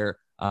aware,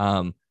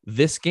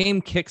 this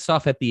game kicks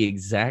off at the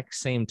exact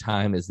same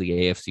time as the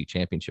AFC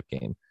Championship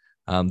game.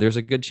 There's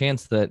a good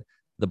chance that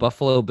the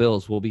Buffalo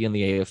Bills will be in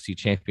the AFC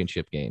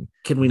Championship game.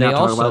 Can we not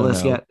talk about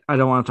this yet? I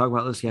don't want to talk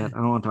about this yet. I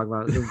don't want to talk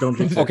about it. Don't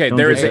jinx it. Okay,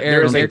 there is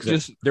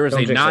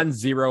a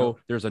non-zero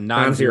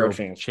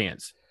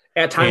chance.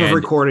 At time of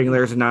recording,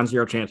 there's a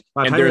non-zero chance.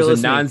 And there's a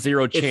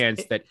non-zero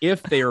chance that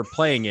if they are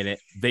playing in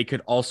it, they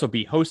could also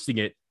be hosting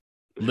it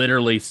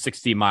literally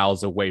 60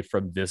 miles away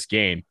from this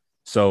game.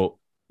 So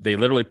they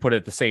literally put it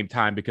at the same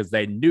time because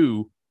they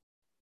knew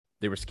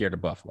they were scared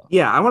of Buffalo.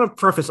 Yeah, I want to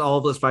preface all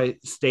of this by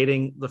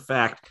stating the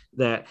fact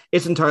that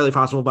it's entirely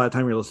possible by the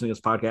time you're listening to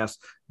this podcast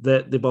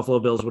that the Buffalo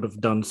Bills would have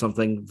done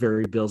something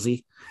very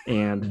Billsy.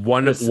 And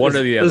one or the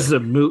other. This is a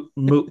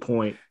moot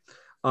point.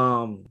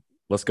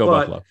 Let's go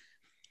Buffalo.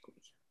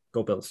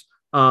 Go Bills.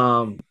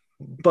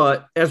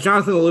 But as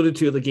Jonathan alluded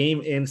to, the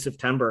game in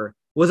September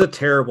was a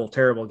terrible,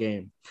 terrible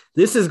game.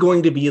 This is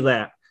going to be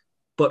that,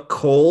 but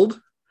cold,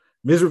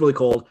 miserably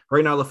cold.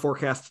 Right now, the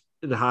forecast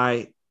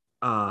high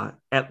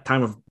at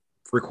time of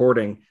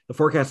recording, the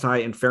forecast high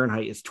in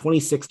Fahrenheit is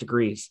 26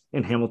 degrees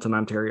in Hamilton,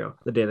 Ontario,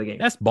 the day of the game.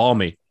 That's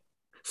balmy.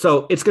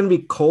 So it's going to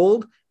be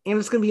cold and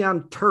it's going to be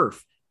on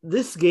turf.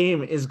 This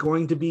game is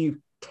going to be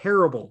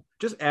terrible,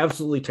 just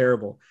absolutely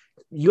terrible.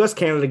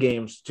 U.S.-Canada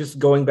games, just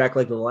going back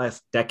like the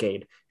last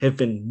decade, have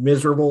been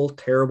miserable,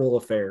 terrible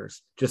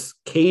affairs. Just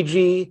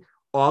cagey,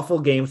 awful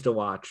games to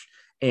watch.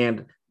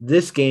 And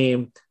this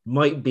game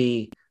might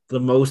be the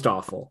most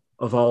awful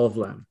of all of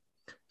them.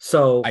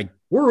 So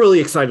we're really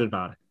excited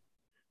about it.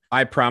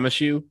 I promise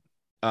you,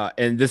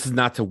 and this is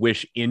not to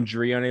wish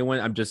injury on anyone.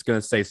 I'm just going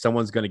to say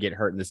someone's going to get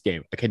hurt in this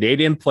game. A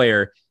Canadian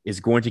player is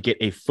going to get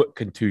a foot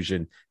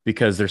contusion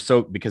because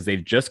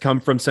they've just come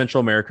from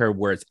Central America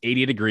where it's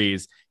 80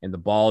 degrees and the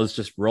ball is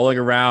just rolling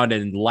around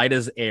and light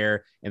as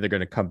air. And they're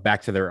going to come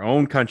back to their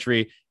own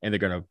country and they're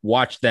going to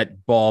watch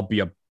that ball be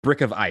a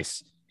brick of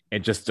ice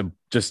and just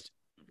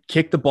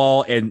kick the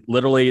ball. And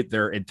literally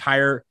their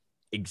entire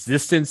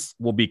existence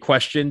will be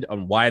questioned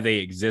on why they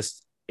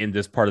exist in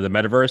this part of the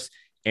metaverse.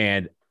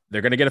 And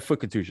they're going to get a foot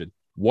contusion.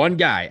 One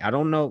guy, I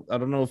don't know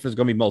if there's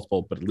going to be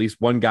multiple, but at least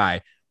one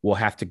guy will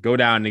have to go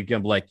down and be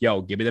like,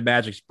 yo, give me the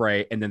magic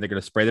spray. And then they're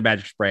going to spray the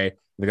magic spray.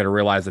 They're going to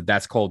realize that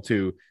that's cold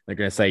too. They're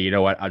going to say, you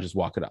know what? I'll just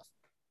walk it off.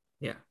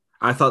 Yeah.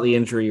 I thought the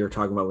injury you were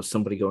talking about was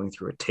somebody going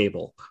through a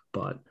table,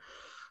 but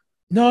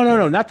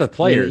no, not the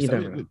players.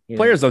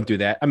 Players don't do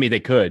that. I mean, they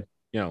could,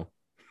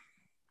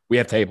 we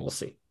have tables.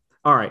 We'll see.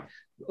 All right.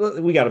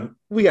 We got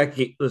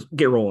to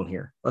get rolling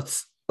here.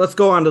 Let's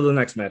go on to the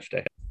next match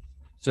day.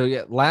 So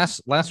yeah,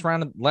 last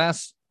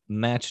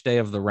match day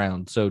of the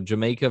round. So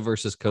Jamaica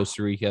versus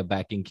Costa Rica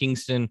back in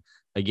Kingston,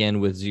 again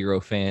with 0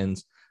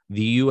 fans.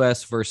 The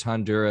U.S. versus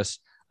Honduras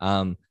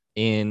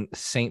in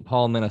St.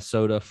 Paul,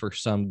 Minnesota for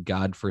some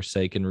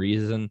godforsaken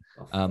reason.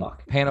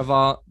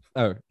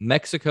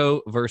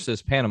 Mexico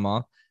versus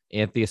Panama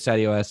at the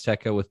Estadio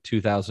Azteca with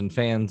 2,000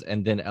 fans,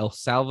 and then El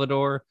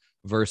Salvador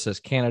versus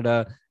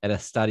Canada at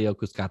Estadio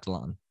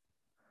Cuscatlán.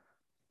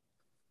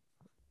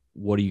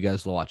 What are you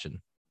guys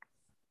watching?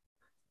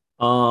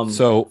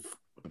 So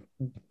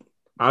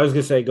I was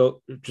gonna say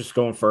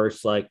going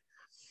first, like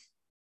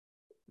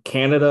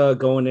Canada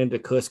going into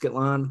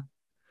Cuscatlán,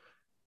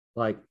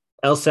 like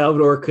El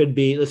Salvador could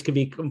be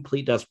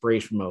complete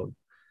desperation mode.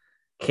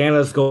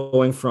 Canada's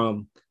going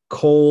from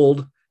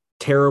cold,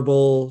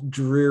 terrible,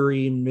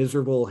 dreary,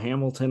 miserable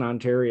Hamilton,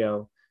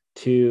 Ontario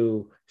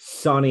to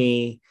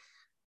sunny,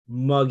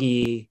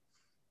 muggy,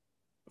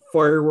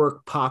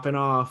 firework popping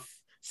off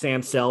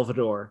San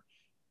Salvador.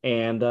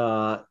 And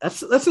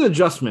that's an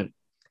adjustment.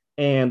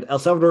 And El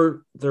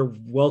Salvador, they're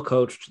well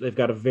coached. They've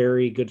got a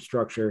very good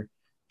structure.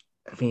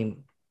 I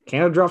mean,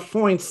 Canada drops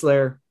points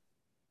there.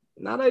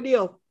 Not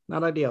ideal.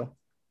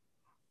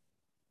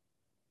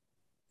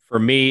 For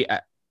me,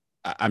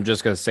 I'm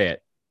just going to say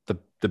it.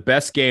 The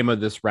best game of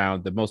this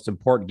round, the most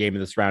important game of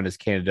this round is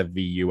Canada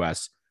v.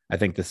 U.S. I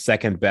think the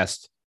second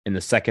best and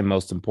the second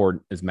most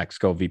important is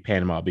Mexico v.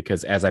 Panama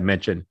because, as I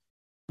mentioned,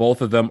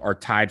 both of them are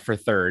tied for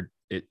third.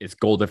 It's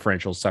goal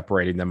differential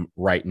separating them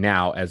right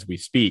now as we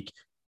speak.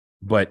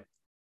 But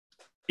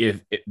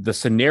if the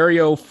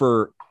scenario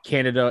for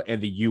Canada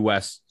and the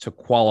U.S. to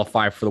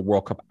qualify for the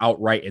World Cup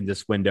outright in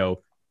this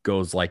window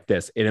goes like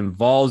this, it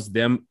involves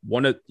them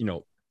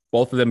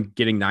both of them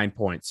getting 9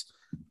 points,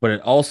 but it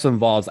also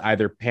involves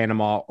either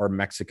Panama or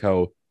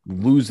Mexico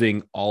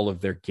losing all of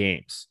their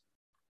games.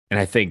 And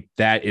I think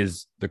that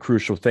is the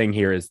crucial thing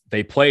here is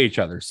they play each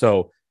other.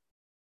 So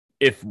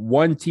if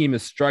one team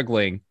is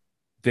struggling,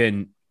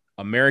 then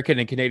American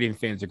and Canadian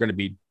fans are going to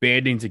be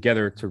banding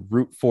together to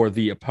root for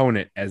the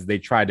opponent as they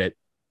try to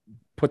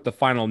put the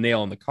final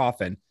nail in the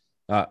coffin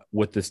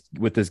with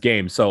this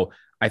game. So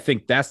I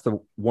think that's the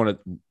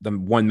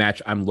one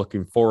match I'm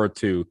looking forward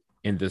to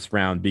in this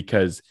round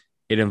because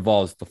it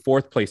involves the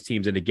fourth place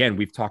teams. And again,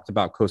 we've talked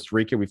about Costa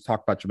Rica, we've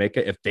talked about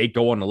Jamaica. If they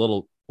go on a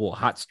little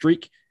hot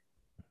streak,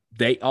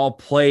 they all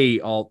play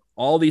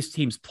all these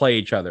teams play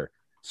each other.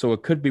 So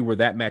it could be where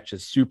that match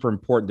is super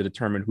important to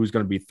determine who's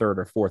going to be third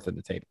or fourth in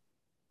the table.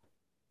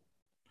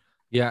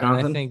 Yeah,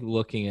 Jonathan? and I think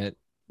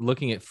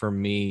looking at for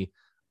me,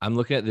 I'm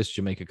looking at this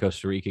Jamaica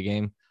Costa Rica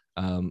game,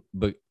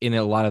 but in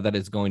a lot of that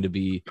is going to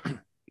be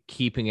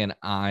keeping an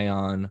eye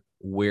on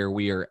where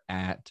we are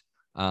at,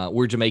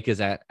 where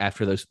Jamaica's at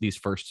after these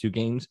first two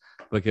games.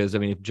 Because I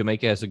mean, if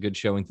Jamaica has a good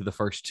showing through the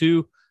first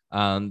two,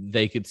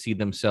 they could see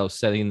themselves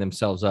setting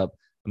themselves up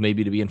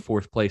maybe to be in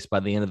fourth place by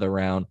the end of the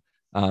round.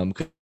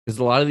 Because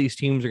a lot of these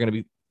teams are going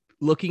to be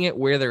looking at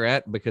where they're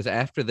at. Because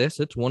after this,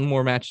 it's one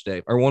more match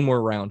day or one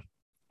more round.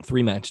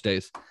 3 match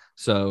days.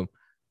 So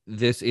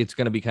it's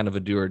going to be kind of a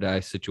do or die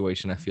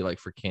situation. I feel like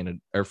for Canada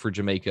or for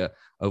Jamaica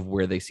of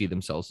where they see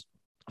themselves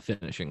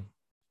finishing.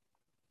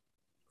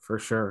 For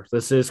sure.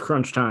 This is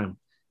crunch time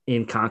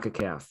in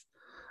CONCACAF.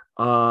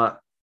 I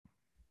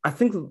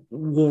think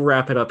we'll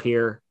wrap it up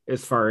here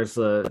as far as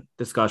the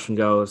discussion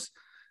goes.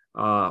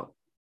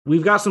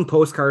 We've got some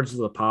postcards of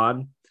the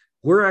pod.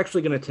 We're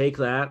actually going to take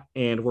that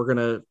and we're going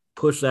to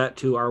push that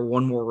to our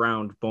one more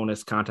round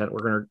bonus content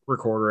we're going to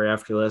record right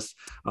after this.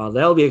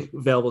 That'll be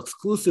available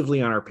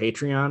exclusively on our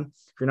Patreon. If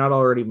you're not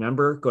already a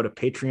member, go to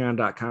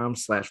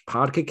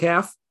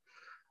patreon.com/podcacaf.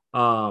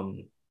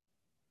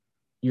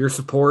 Your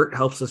support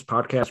helps this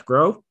podcast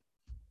grow.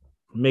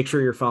 Make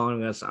sure you're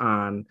following us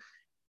on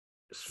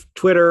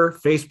Twitter,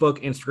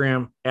 Facebook,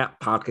 Instagram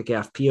at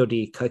Podcacaf,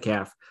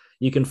 PODCACAF.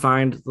 You can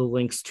find the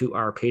links to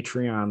our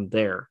Patreon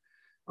there.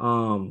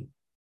 Donald,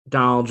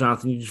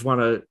 Jonathan, you just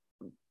want to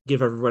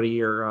give everybody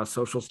your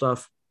social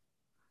stuff?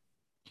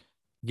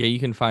 Yeah, you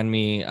can find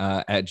me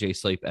at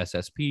JSlape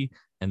SSP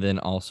and then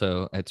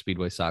also at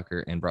Speedway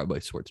Soccer and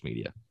Broadway Sports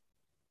Media.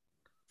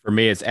 For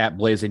me, it's at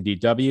Blazing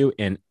DW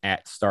and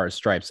at Stars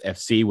Stripes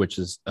FC, which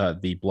is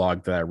the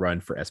blog that I run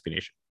for SB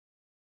Nation.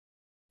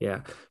 Yeah.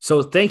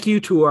 So thank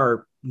you to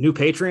our new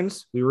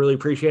patrons. We really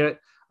appreciate it.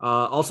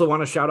 Also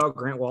want to shout out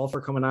Grant Wall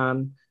for coming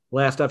on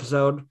last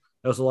episode.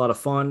 That was a lot of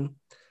fun.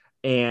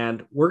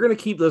 And we're going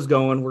to keep this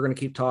going. We're going to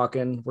keep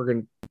talking. We're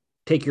going to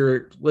take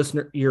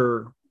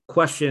your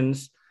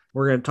questions.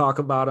 We're going to talk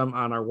about them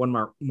on our one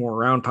more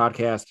round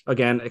podcast.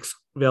 Again,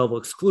 available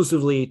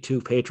exclusively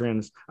to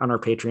patrons on our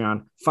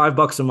Patreon.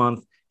 $5 a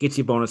month gets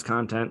you bonus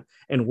content.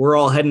 And we're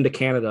all heading to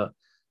Canada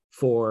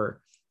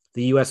for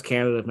the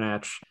US-Canada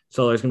match.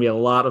 So there's going to be a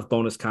lot of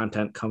bonus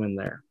content coming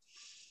there.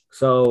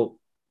 So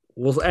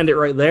we'll end it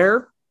right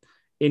there.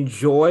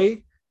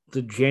 Enjoy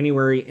the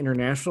January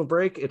international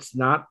break. It's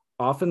not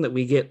often that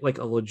we get like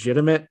a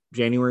legitimate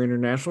January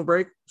international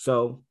break.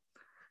 So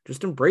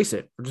just embrace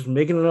it. We're just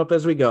making it up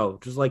as we go,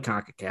 just like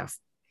CONCACAF.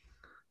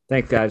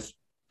 Thanks, guys.